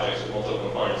advanced projects with multiple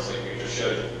components like we just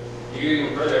showed you. You go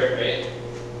even further, right?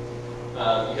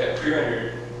 You got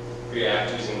pre-rendered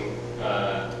React using,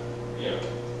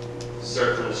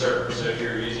 serve from the server. So if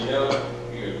you're using Node,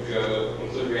 you would go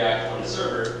include React on the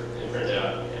server and print it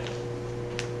out again.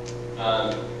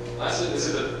 Lastly, this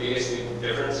is the biggest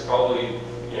difference. Probably,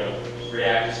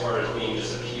 React as far as being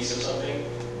just a piece of something.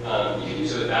 You can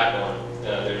use it with Backbone.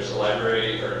 There's a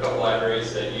library or a couple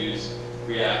libraries that use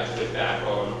React with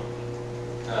Backbone.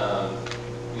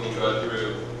 You can go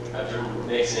through, have different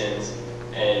mix-ins,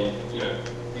 and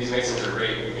these mix-ins are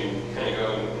great. You can kind of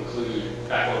go and include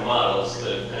Backbone models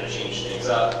to kind of change things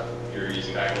up. If you're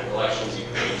using Backbone collections, you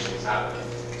can change things happen.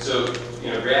 So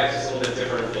React is a little bit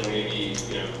different than maybe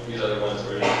these other ones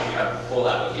where you have full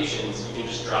applications. You can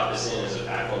just drop this in as a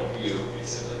Backbone view.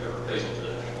 It's like a replacement for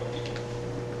the Backbone view.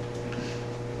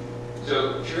 So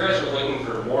if you guys are looking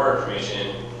for more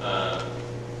information,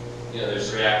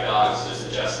 there's React docs, there's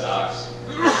the Jest docs.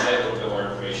 I have a little bit more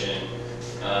information.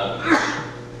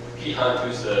 Pete Hunt,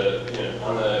 who's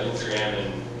on the Instagram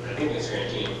and I think the Instagram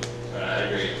team, had a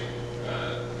great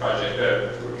project,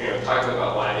 talking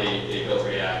about why they built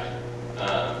React,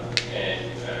 and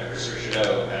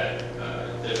Hrisho at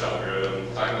Developer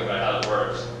talking about how it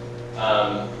works.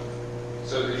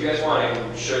 So if you guys want, I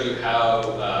can show you how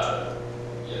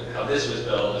this was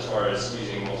built as far as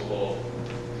using multiple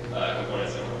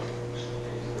components.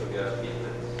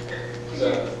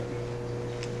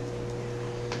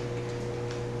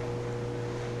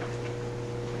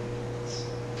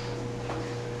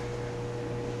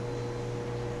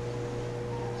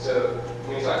 So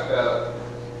when we talk about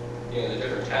the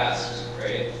different tasks,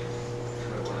 right?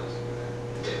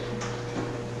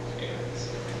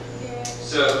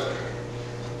 So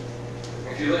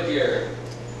if you look here,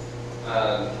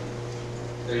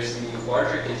 there's the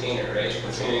larger container, right?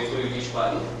 It's going to include each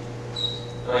button.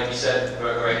 And like you said,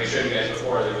 or like I showed you guys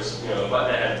before, there was a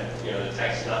button that had the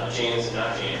text not chains and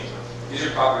not chains. These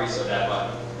are properties of that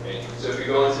button, right? So if you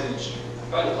go into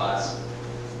the button class,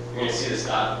 you're going to see this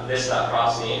dot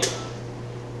props name.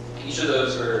 Each of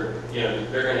those are,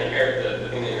 they're going to inherit the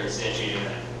thing that you're instantiating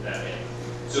that way.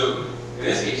 So in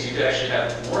this case, you could actually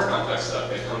have more complex stuff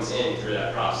that comes in through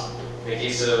that props. In the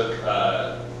case of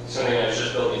something I was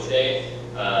just building today,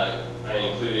 I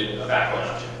included a backbone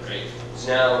object, right? So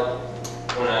now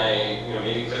when I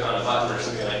maybe click on a button or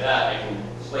something like that, I can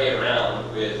play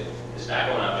around with this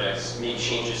backbone objects, make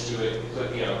changes to it,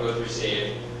 click, go through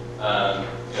save.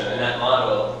 And that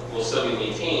model will still be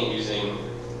maintained using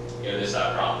this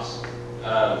props.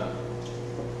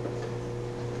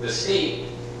 The state,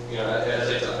 as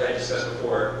I discussed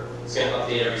before, it's going to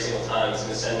update every single time. It's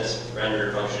going to send this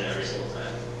render function every single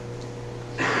time.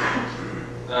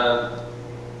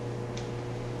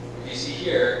 You see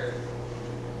here,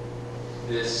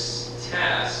 this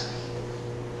task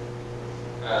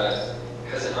has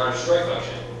an onDestroy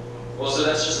function. Well, so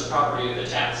that's just the property of the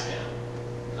task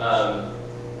now.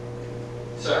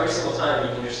 So every single time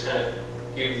you can just kind of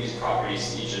give these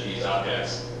properties to each of these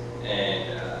objects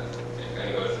and kind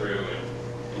of go through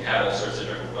and have all sorts of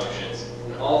different functions.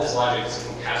 And all this logic is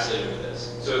encapsulated with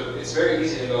this. So it's very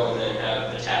easy to go and then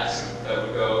have a task that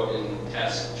would go and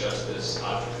test just this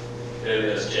object,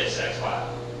 this JSX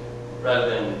file. Rather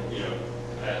than,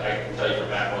 I can tell you from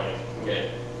backbone, it can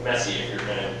get messy if you're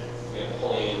kind of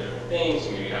pulling in different things.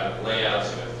 You maybe have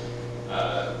layouts with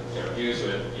views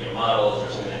with models or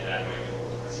something like that. It might get a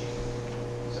little messy.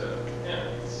 So yeah,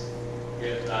 it's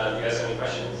good. Do you guys have any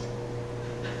questions?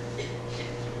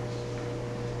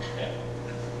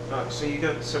 Yeah. So you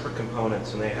got separate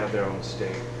components and they have their own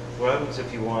state. What happens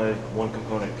if you wanted one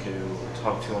component to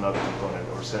talk to another component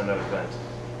or send an event?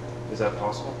 Is that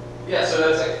possible? Yeah, so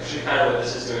that's actually kind of what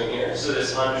this is doing here. So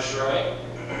this onDestroy,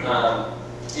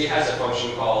 it has a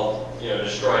function called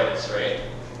destroy this, right?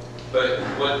 But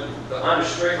what the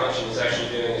onDestroy function is actually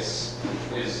doing is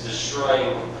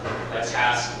destroying a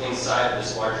task inside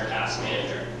this larger task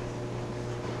manager.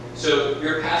 So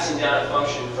you're passing down a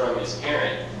function from its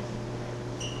parent,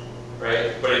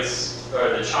 right? But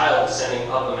the child is sending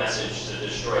up a message to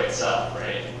destroy itself,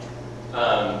 right?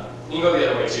 You can go the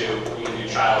other way too. You can do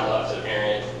child up to the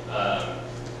parent,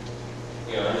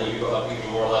 and then you go up even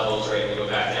more levels, right? And you go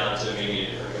back down to maybe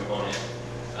a different component.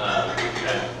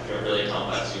 And really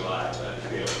complex UI, but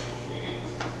maybe a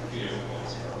few different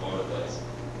points all over the place.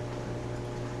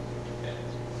 Okay.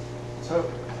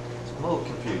 So I'm a little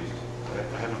confused.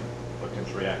 I haven't looked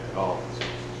into React at all.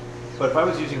 But if I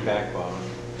was using Backbone,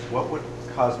 what would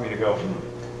cause me to go,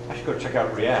 I should go check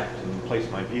out React and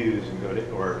replace my views and go to,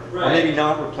 or maybe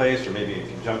not replace, or maybe in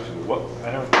conjunction with what,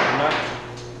 I'm not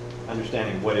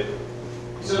understanding what it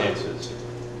enhances.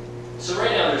 So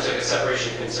right now there's like a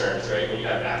separation of concerns, right? When you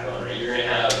have backbone, right? You're going to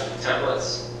have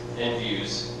templates and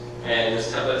views, and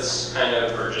those templates kind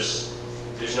of are just,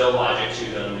 there's no logic to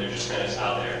them, they're just kind of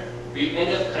out there. But you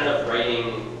end up kind of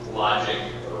writing logic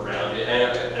around it,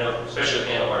 and I know, especially with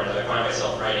handlebars, I find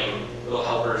myself writing little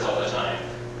helpers all the time.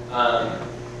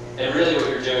 And really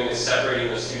what you're doing is separating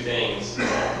those two things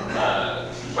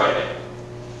quite a bit.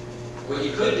 What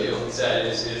you could do instead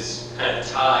is kind of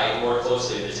tie more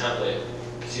closely the template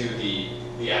to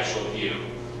the actual view,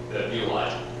 the view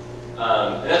logic.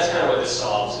 And that's kind of what this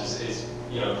solves is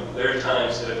you know, there are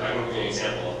times that, I can give you an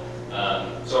example.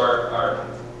 So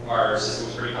our system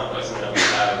is pretty complex in that we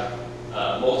have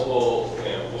multiple,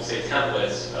 you know, we'll say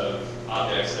templates of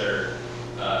objects that are,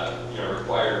 you know,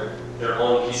 require their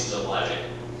own pieces of logic.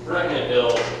 We're not going to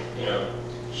build, you know,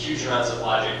 huge amounts of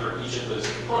logic for each of those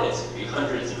components. It could be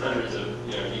hundreds and hundreds of,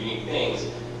 you know, unique things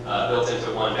built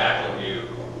into one backbone view,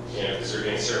 you know, because they're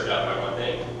getting served up by one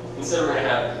thing. Instead, we're going to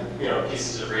have, you know,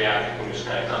 pieces of React that can just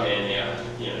kind of come in. They have,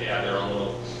 you know, they have their own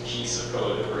little piece of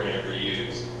code that we're going to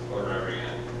reuse over and over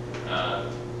again.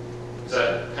 Does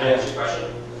that kind of answer your question?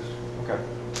 Okay.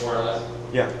 More or less.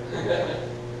 Yeah.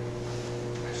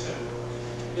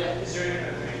 Yeah. Is there any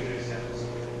good examples in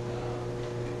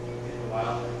the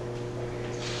wild?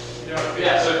 You know,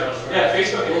 Yeah, so yeah,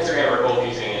 Facebook and Instagram are both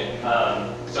using it.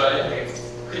 So I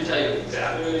couldn't tell you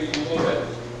exactly what they're using, but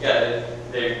yeah,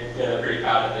 they're you know, pretty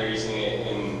proud that they're using it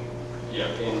in, you know,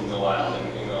 in the wild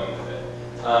and going with it.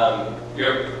 You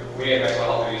know, we at Maxwell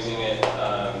Health are using it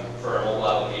for a mobile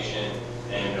application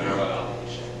and a web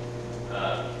application.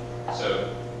 So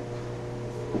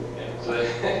yeah, so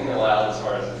in the wild as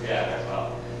far as Maxwell.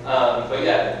 But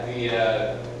yeah,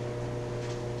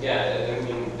 yeah, I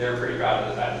mean, they're pretty proud of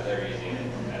the fact that they're using it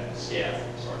at scale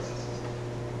sort of systems.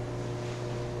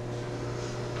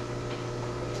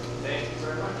 Thank you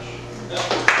very much.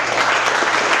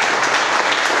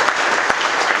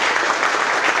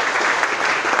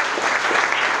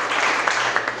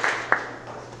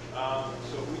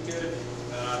 So if we could, if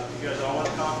you guys all want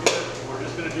to copy it, we're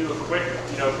just going to do a quick,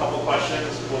 you know, couple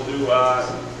questions. We'll do, you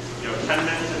know, 10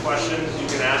 minutes of questions. You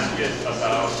can ask it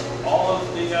about all the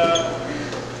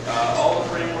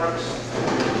frameworks,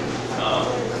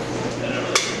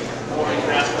 or you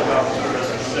can ask about sort of a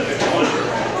specific one,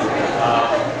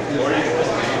 or you can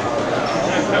just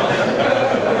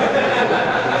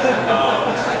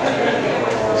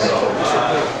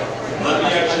Let me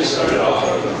actually start it off.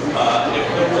 If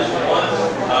there was one,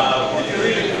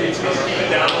 please keep it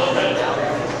down a little bit.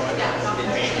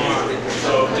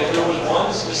 So if there was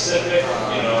one specific,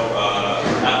 you know,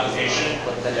 application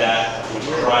that would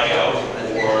cry out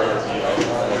for, you know,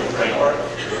 your framework,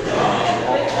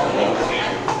 what would it be?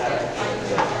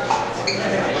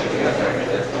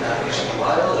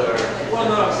 Wild or? well,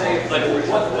 no, I'm saying like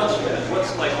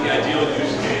what's like the ideal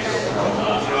use case? You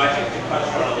know, I think you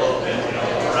touched on a little bit. You know,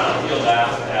 around field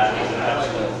app that is an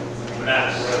absolute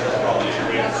mess. That's probably a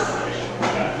great information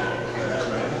for that.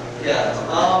 Yeah.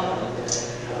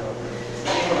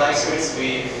 From my experience,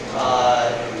 we've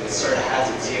sort of had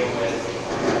to deal with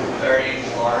very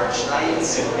large, not even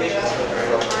single page apps, but very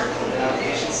large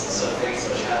applications. So things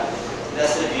which have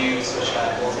nested views, which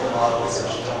have multiple models,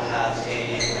 which don't have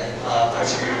a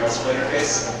particular RESTful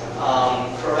interface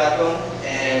for backbone.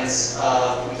 And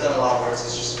we've done a lot of work to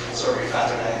just sort of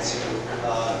refactor that into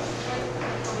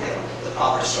you know, the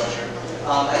proper structure.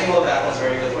 I think what backbone is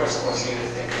very good for is forcing you to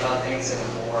think about things in a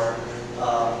more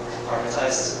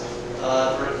harmonized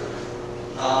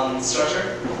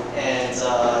structure. And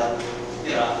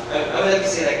you know, I would like to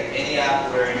say like any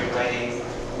app where you're writing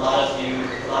a lot of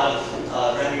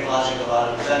rendering logic, a lot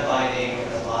of event binding,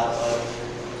 and a lot of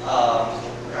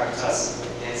graphic tests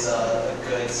is a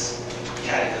good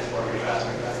candidate for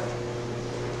refactoring backbone.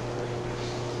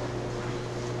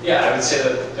 Yeah, I would say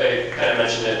that I kind of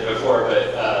mentioned it before,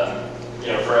 but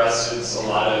you know, for us, it's a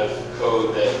lot of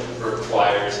code that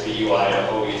requires the UI to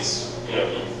always, you know,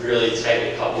 be really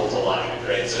tightly coupled to logic,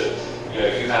 right? So, you know,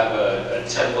 if you have a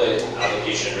template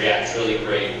application, React's really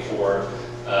great for,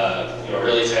 you know,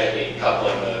 really tightly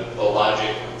coupling the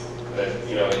logic that,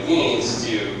 you know, it needs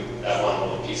to that one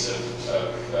little piece of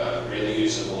really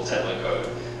usable template code.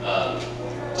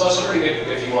 It's also pretty good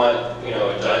if you want, you know,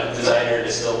 a designer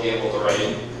to still be able to write,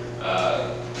 you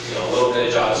know, a little bit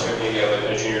of JavaScript. Maybe you have a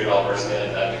junior developer or something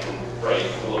like that that can write a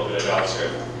little bit of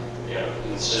JavaScript. You know,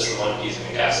 and it's just the one piece of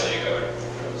encapsulated code.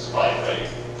 It's probably a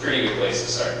pretty good place to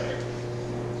start there.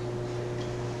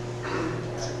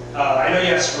 I know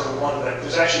you asked for one, but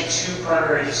there's actually two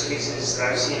primary use cases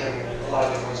that I've seen in a lot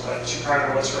of different ones, but two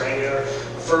primary ones for Angular.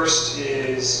 First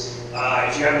is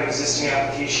If you have an existing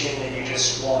application and you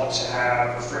just want to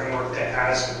have a framework that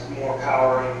has more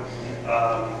power and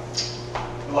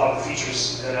a lot of the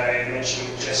features that I mentioned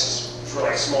just for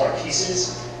like smaller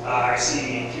pieces, I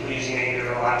see people using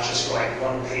Angular a lot just for like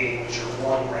one page or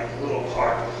one like little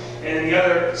part. And then the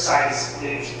other side is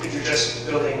if you're just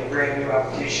building a brand new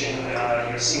application,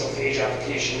 a single page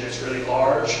application that's really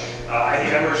large. I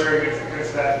think Ember is very good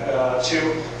for that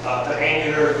too. But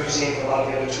Angular, using a lot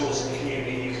of the other tools in the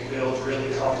community, you can build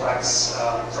really complex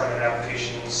front-end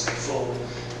applications, like full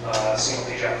single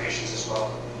page applications as well.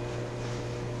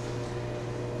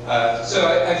 So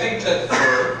I think that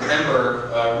for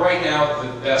Ember, right now the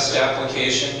best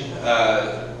application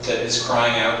that is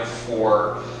crying out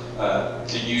for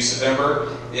the use of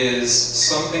Ember is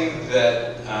something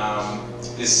that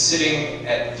is sitting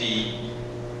at the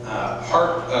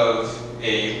heart of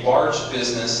a large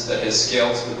business that has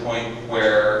scaled to the point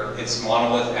where its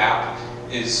monolith app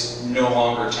is no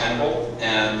longer tenable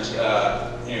and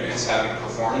is having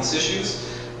performance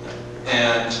issues,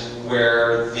 and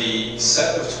where the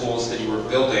set of tools that you were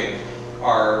building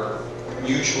are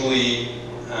mutually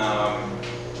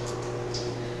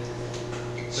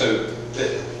so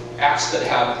the apps that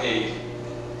have a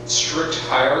strict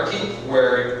hierarchy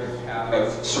where you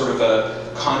have sort of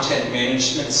a content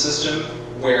management system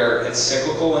where it's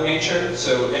cyclical in nature,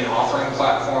 so an authoring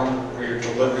platform where you're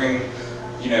delivering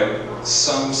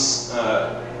some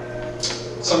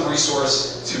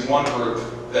resource to one group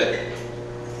that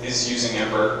is using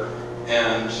Ember,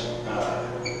 and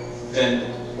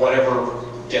then whatever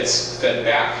gets fed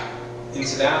back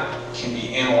into that can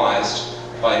be analyzed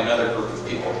by another group of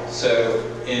people. So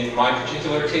in my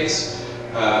particular case,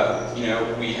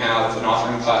 we have an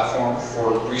authoring platform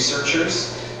for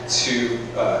researchers to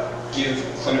give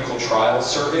clinical trial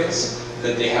surveys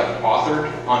that they have authored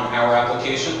on our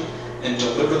application and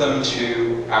deliver them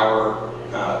to our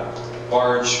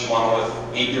large monolith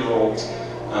 8-year-old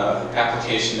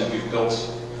application that we've built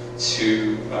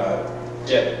to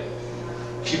get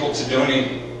people to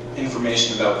donate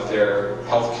information about their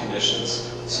health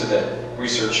conditions so that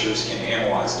researchers can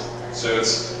analyze it. So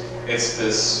it's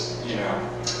this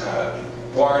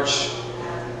large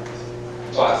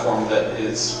platform that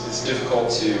is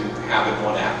difficult to have in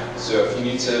one app. So if you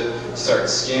need to start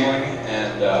scaling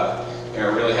and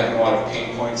really having a lot of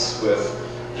pain points with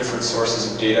different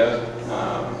sources of data,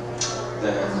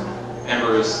 then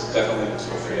Ember is definitely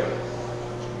useful for you.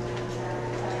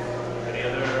 Any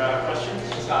other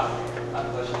questions? Scott, I have a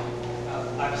question.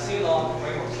 I've seen a lot of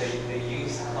frameworks they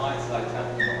use clients like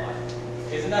Template and the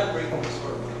like. Isn't that breaking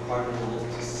sort of requirement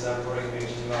to separate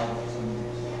HTML from,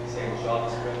 say,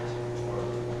 JavaScript?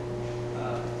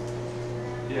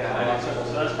 Yeah,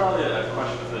 so that's probably a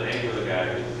question for the Angular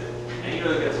guy.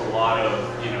 Angular gets a lot of,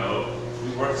 we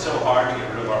worked so hard to get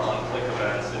rid of our on-click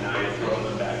events, and now you're throwing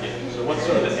them back in. So what's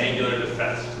sort of the Angular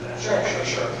defense to that? Sure.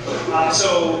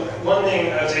 So one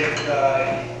thing I would say,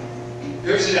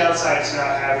 there's a downside to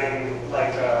not having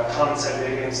like a common set of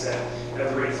idioms that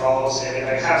everybody follows, and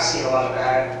I have seen a lot of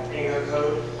bad Angular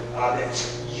code that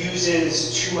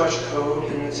uses too much code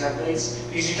in the templates,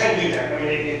 because you can do that. I mean,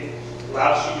 it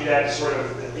allows you to do that, it's sort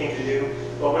of the thing to do.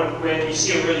 But when you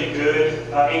see a really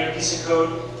good Angular piece of code,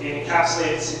 it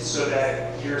encapsulates it so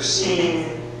that you're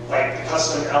seeing like the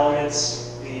custom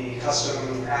elements, the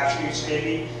custom attributes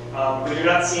maybe, but you're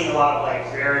not seeing a lot of like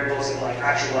variables and like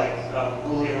actual like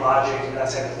Boolean logic and that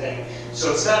type of thing.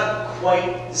 So it's not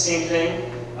quite the same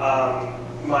thing.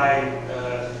 My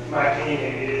opinion,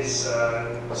 it is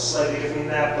slightly different than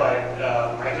that, but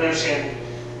I can understand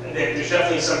that there's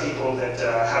definitely some people that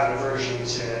have an aversion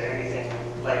to anything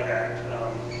like that.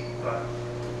 But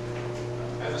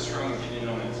I have a strong opinion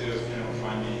on it too, if you don't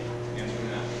mind me answering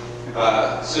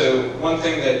that. So one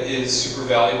thing that is super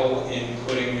valuable in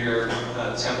putting your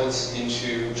templates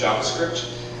into JavaScript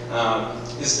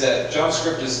is that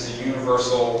JavaScript is the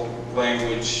universal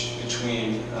language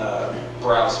between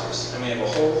browsers. And we have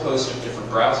a whole host of different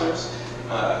browsers,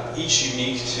 each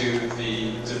unique to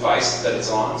the device that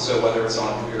it's on. So whether it's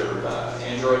on your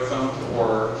Android phone,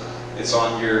 or it's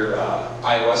on your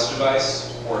iOS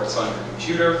device, or it's on your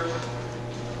computer,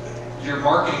 your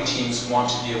marketing teams want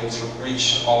to be able to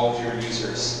reach all of your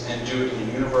users and do it in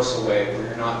a universal way where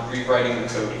you're not rewriting the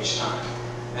code each time.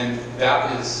 And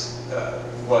that is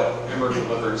what Ember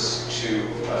delivers to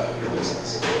your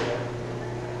business.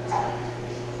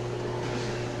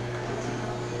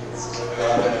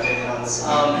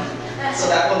 So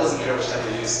that one doesn't care which type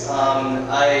to use.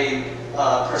 I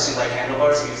personally like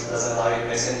handlebars because it doesn't allow you to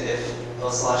mix in if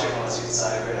else logic unless you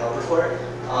decide you're a developer for it.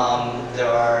 There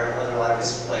are other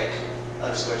libraries like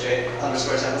underscore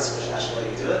templates, which actually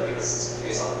let you do it because it's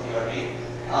based on URB.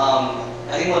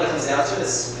 I think what it comes down to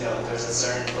is, there's a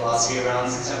certain philosophy around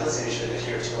templates, and you should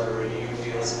adhere to whatever you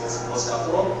feel is most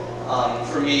comfortable.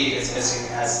 For me, it's missing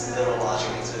as little logic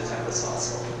into the template as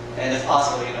possible. And if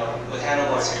possible, with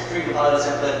handlebars, you pre-compile the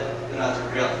template, you don't have to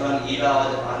run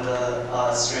eval on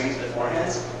the strings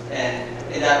beforehand, and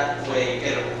in that way, you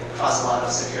get across a lot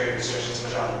of security restrictions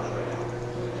which are on the right now.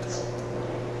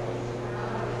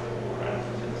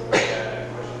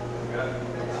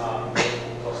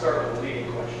 I'll start with the leading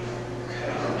question.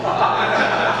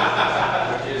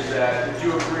 Which is that, would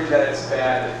you agree that it's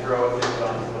bad to throw things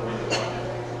onto the window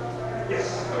bucket? Yes.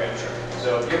 Okay, sure. So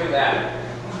given that,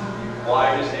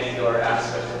 why does Angular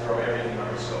ask us to throw everything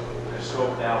on the scope? The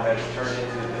scope now has turned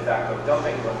into the de facto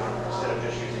dumping button instead of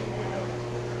just using window.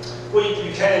 Well,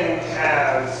 you can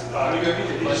have, you could be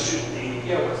the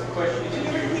Yeah, what's the question?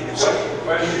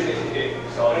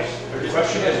 The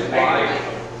question is why.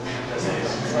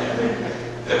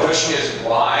 The question is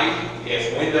why,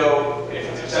 if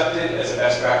it's accepted as a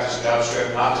best practice in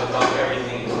JavaScript, not to dump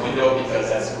everything in the window because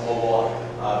that's a global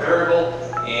variable,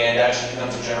 and that just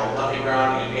becomes a general dumping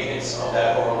ground, and maintenance of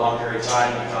that over a long period of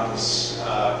time becomes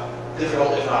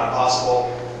difficult, if not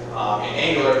impossible. In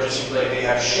Angular, just seems like they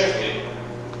have shifted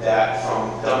that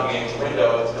from dumping into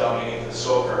window to dumping into the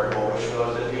scope variable, which for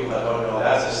those of you that don't know,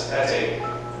 that's a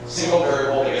single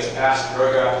variable that gets passed through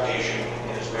your application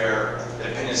and is where the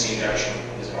dependency injection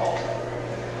is involved.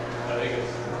 I think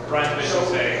it's Brian's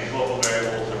basically saying local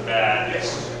variables are bad,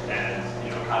 and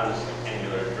how does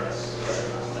Angular address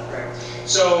that? Right.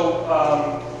 So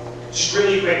just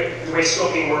really quick, the way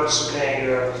scoping works with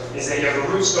Angular is that you have a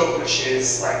root scope, which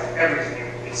is like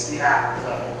everything. It's the app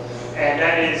level, and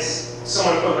that is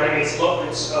somewhat equivalent. I mean, it's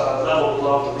level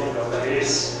below the window, but it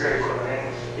is very equivalent.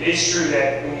 And it is true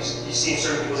that when you see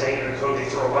certain people's Angular code, they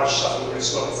throw a bunch of stuff in the root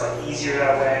scope. It's like easier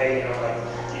that way. Like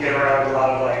you get around a lot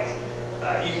of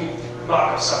you can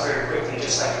mock up stuff very quickly,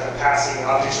 just like kind of passing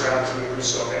objects around through the root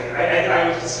scope. And I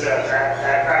would consider that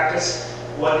bad practice.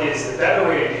 What is the better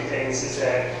way to do things is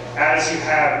that as you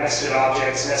have nested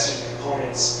objects, nested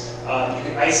components, you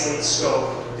can isolate the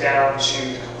scope down to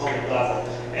the component level.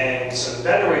 And so the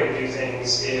better way to do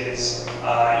things is,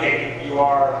 you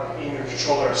are in your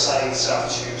controller assigning stuff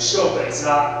to scope, but it's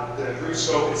not the root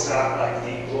scope, it's not like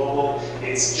the global,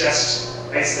 it's just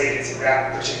isolated to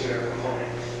that particular component.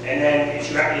 And then if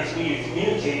you need to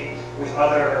communicate with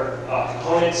other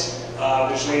components,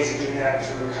 there's ways of doing that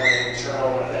through kind of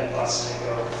internal event bus type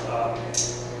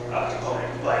of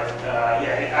component. But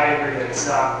I agree that it's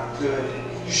not good.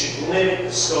 You should limit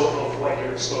the scope of what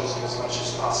you're exposing as much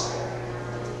as possible.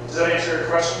 Does that answer your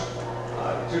question?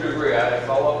 To a degree. I have a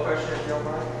follow-up question, if you don't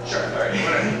mind. Sure. All right.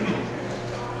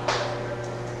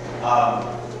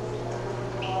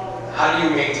 How do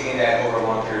you maintain that over a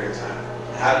long period of time?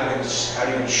 How do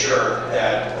you ensure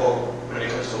that, when it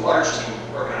comes to a large team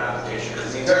working on an application,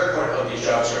 because the entire point of these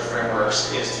JavaScript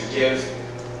frameworks is to give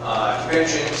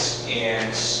conventions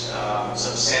and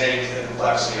some sanity to the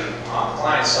complexity on the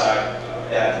client side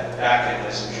that backend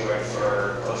has enjoyed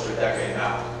for close to a decade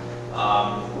now.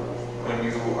 When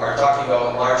you are talking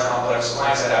about large, complex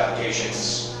client-side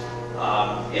applications,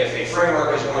 if a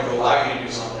framework is going to allow you to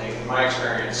do something, in my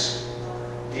experience,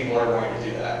 people are going to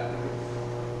do that.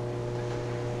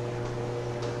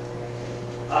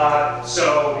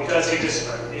 So it does take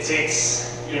discipline. It takes,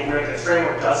 where the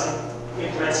framework doesn't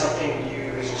implement something,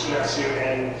 you as your team has to,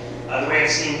 and the way I've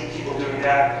seen people doing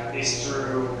that is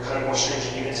through kind of more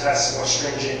stringent unit tests, more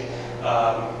stringent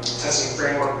testing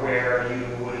framework where you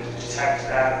would detect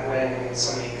that when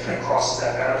somebody kind of crosses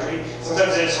that boundary.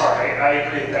 Sometimes it is hard. I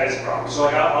agree that is a problem. So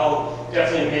I'll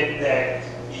definitely admit that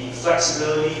the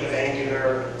flexibility of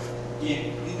Angular,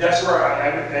 that's where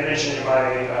I mentioned in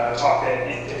my talk that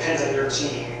it depends on your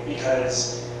team,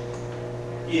 because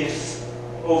if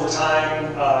over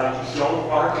time you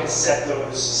aren't going to set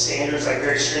those standards, like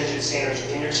very stringent standards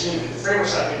within your team, the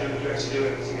framework's not going to do it, you have to do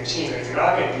it within your team. And if you're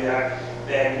not going to do that,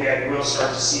 then we'll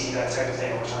start to see that type of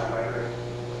thing over time. I agree.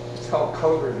 It's called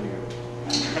code review.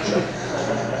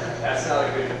 That's not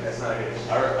a good.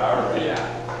 Our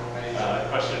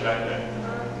question back there.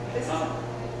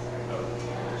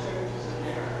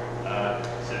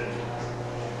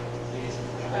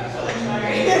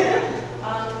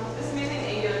 This may be an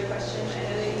Angular question. I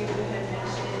know that you had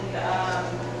mentioned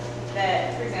that,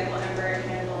 for example, Ember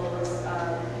handles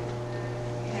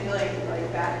handling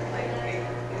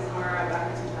is more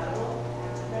backwards compatible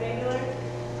with Angular.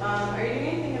 Are you doing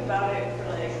anything about it for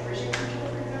version control,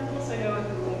 for example? So I know with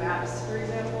Google Maps, for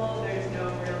example, there's no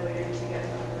real way to get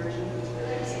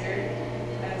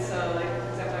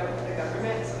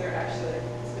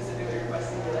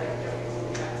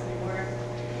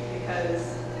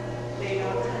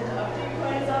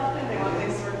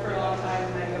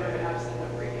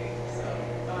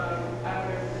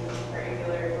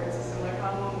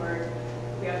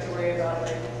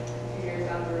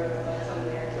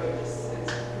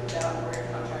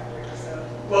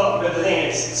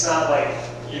it's not like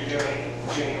you're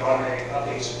doing automatic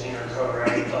updates within your code,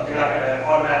 right? Like you're not going to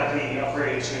automatically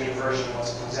upgrade to a new version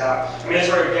once it comes out. I mean, that's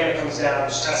where again it comes down to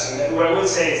just testing. What I would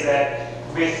say is that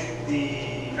with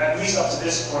at least up to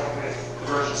this point with the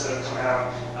versions that have come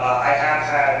out, I have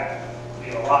had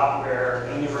a lot where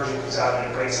a new version comes out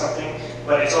and it breaks something,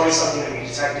 but it's always something that we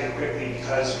detected quickly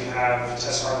because we have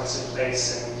test harvests in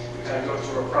place and we kind of go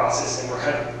through a process and we're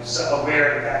kind of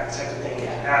aware that type of thing can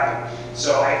happen.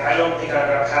 So I don't think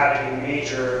I've had any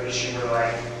major issue where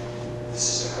like the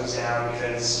system comes down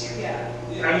because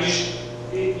I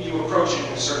mean you approach it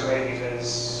in a certain way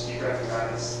because you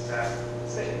recognize that.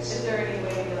 Is there any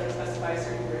way to like specify a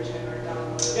certain version or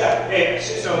download? Yeah.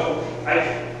 So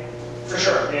for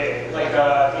sure, like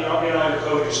in your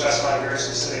code, you're specifying very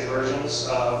specific versions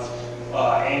of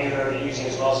Angular that you're using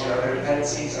as well as your other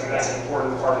dependencies. I mean, that's an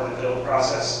important part of the build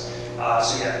process.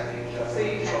 So yeah. So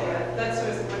you can, that's what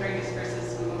I was wondering, just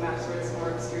versus Google Maps where it's more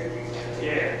obscure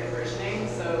versioning.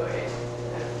 So it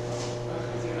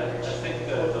I think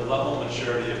the level of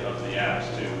maturity of the apps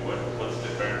too. What's the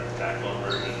current backbone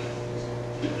version?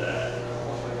 Is that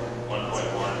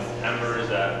 1.1? Ember is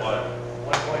at what?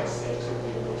 1.6.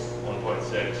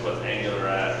 1.6. What's Angular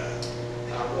at?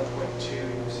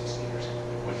 1.2, 16 years.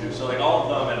 1.2. So like all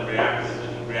of them, and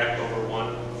React over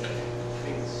 1.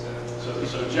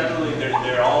 So generally,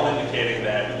 they're all indicating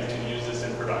that you can use this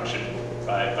in production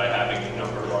by having a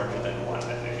number larger than 1. I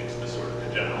think it's the sort of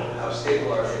the general. How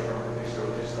stable are they from release to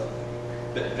release stuff?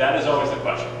 That is always the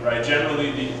question, right?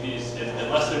 Generally, these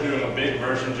unless they're doing a big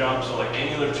version jump, so like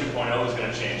Angular 2.0 is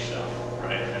going to change stuff,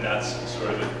 right? And that's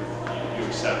sort of you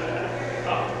accept that.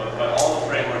 But all the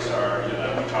frameworks are,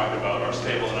 that we talked about are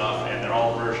stable enough, and they're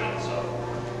all versions of.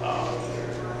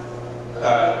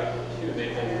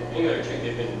 Angular 2,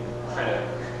 they've been kind of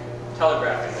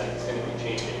telegraphing that it's going to be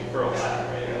changing for a while,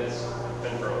 right? And it's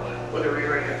been for a while. Well, they're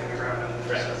rewriting it from the ground up.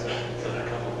 Right. So a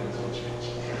couple things will change.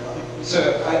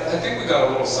 So I think we got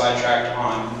a little sidetracked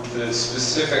on the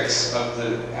specifics of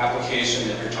the application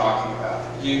that you're talking about.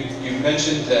 You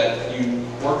mentioned that you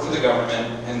work for the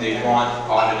government and they want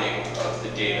auditing of the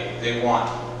data. They want.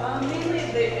 Mainly,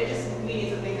 it just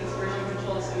means that it's version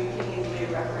controlled, so we can easily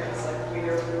reference like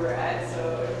where we were at. So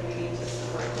if we need to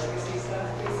support legacy stuff,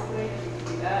 basically, we can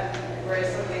do that. Whereas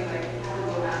something like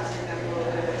Google Maps, for example,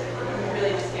 you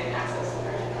really just can't access the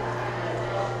version.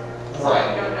 So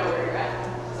Right. you don't know where you're at.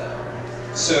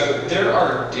 So there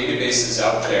are databases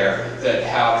out there that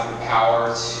have the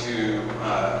power to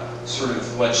sort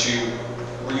of let you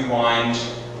rewind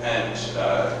and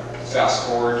fast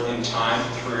forward in time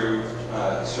through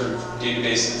sort of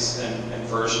databases and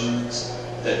versions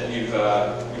that you've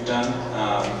done.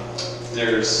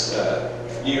 There's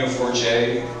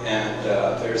Neo4j, and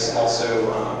there's also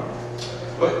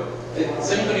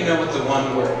does anybody know what the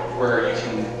one where you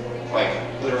can like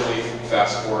literally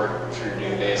fast forward through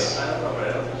your database? I don't know, but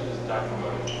I don't think she's talking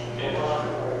about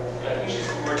I think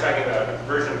we're talking about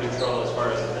version control as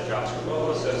far as the JavaScript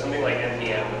level. So something like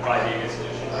NPM would probably be a good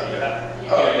solution where you have.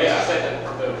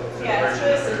 Yeah, it's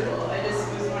really simple. I just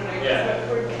was wondering,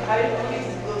 how do you use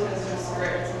Google tends to store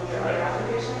it in some of their other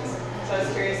applications? So I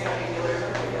was curious how Angular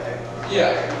put together.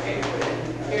 Yeah.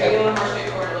 You're a little more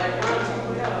straightforward, like we're on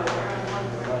 2.0, we're on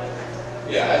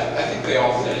 1.0. Yeah, I think they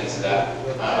all fit into that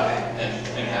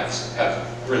and have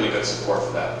really good support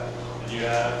for that. Did you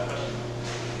have a question?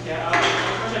 Yeah, a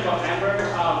question about Ember.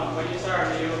 When you start a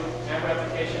new Ember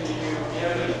application, do you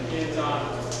generally use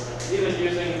either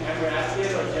using Ember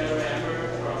Asset or generate Ember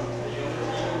from the user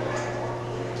team?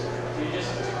 Do you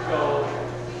just go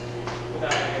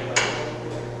without any of those?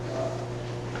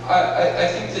 I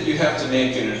think that you have to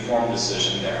make an informed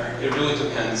decision there. It really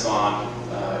depends on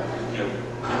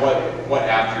what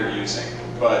app you're using.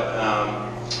 But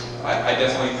I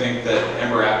definitely think that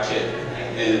Ember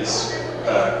AppKit is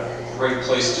a great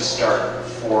place to start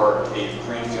for a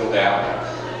greenfield app.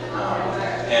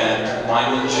 And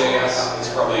Lineman.js is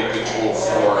probably a good tool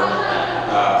for.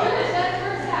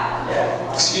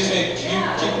 Excuse me, can you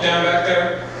keep down back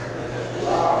there?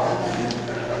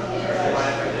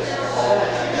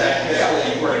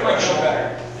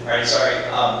 Alright, sorry.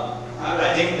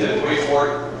 I think the way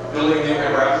forward building new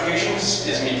Ember applications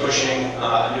is me pushing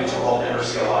a new tool called Ember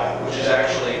CLI, which is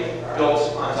actually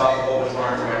built on top of what was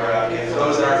learned from Ember AppKit. For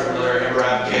those that aren't familiar, Ember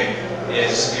AppKit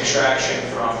is extraction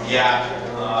from the app.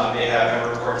 They have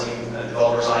Ember core team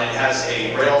developers on it. It has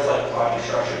a Rails-like project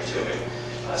structure to it.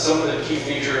 Some of the key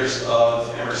features of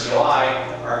Ember CLI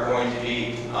are going to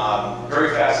be very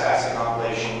fast asset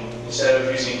compilation. Instead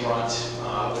of using Grunt,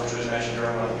 which was mentioned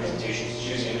during one of the presentations, it's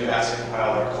using a new asset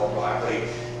compiler called Whepley.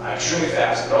 Extremely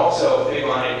fast, but also big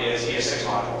on it is ES6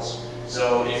 modules.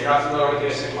 So if you're not familiar with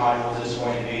ES6 modules, this is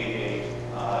going to be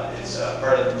it's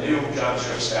part of the new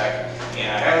JavaScript stack,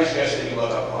 and I highly suggest that you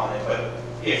look up on it. But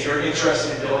if you're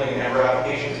interested in building an Ember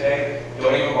application today,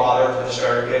 don't even bother with the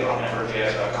starter kit on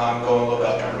emberjs.com. Go and look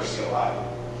up Ember CLI.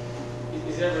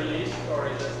 Is it released or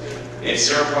is it still? It's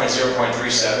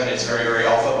 0.0.37. It's very, very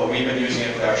alpha, but we've been using it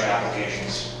in production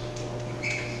applications.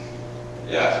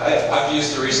 Yeah, I've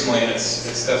used it recently, and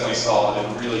it's definitely solid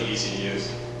and really easy to use.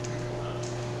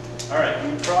 All right,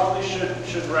 we probably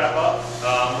should wrap up.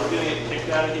 We're going to get kicked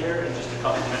out of here in just a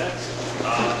couple minutes.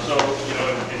 So, you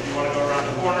know, if you want to go around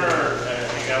the corner or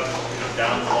hang out,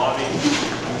 down in the lobby,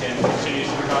 we can continue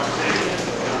some conversation.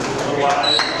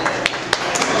 Otherwise,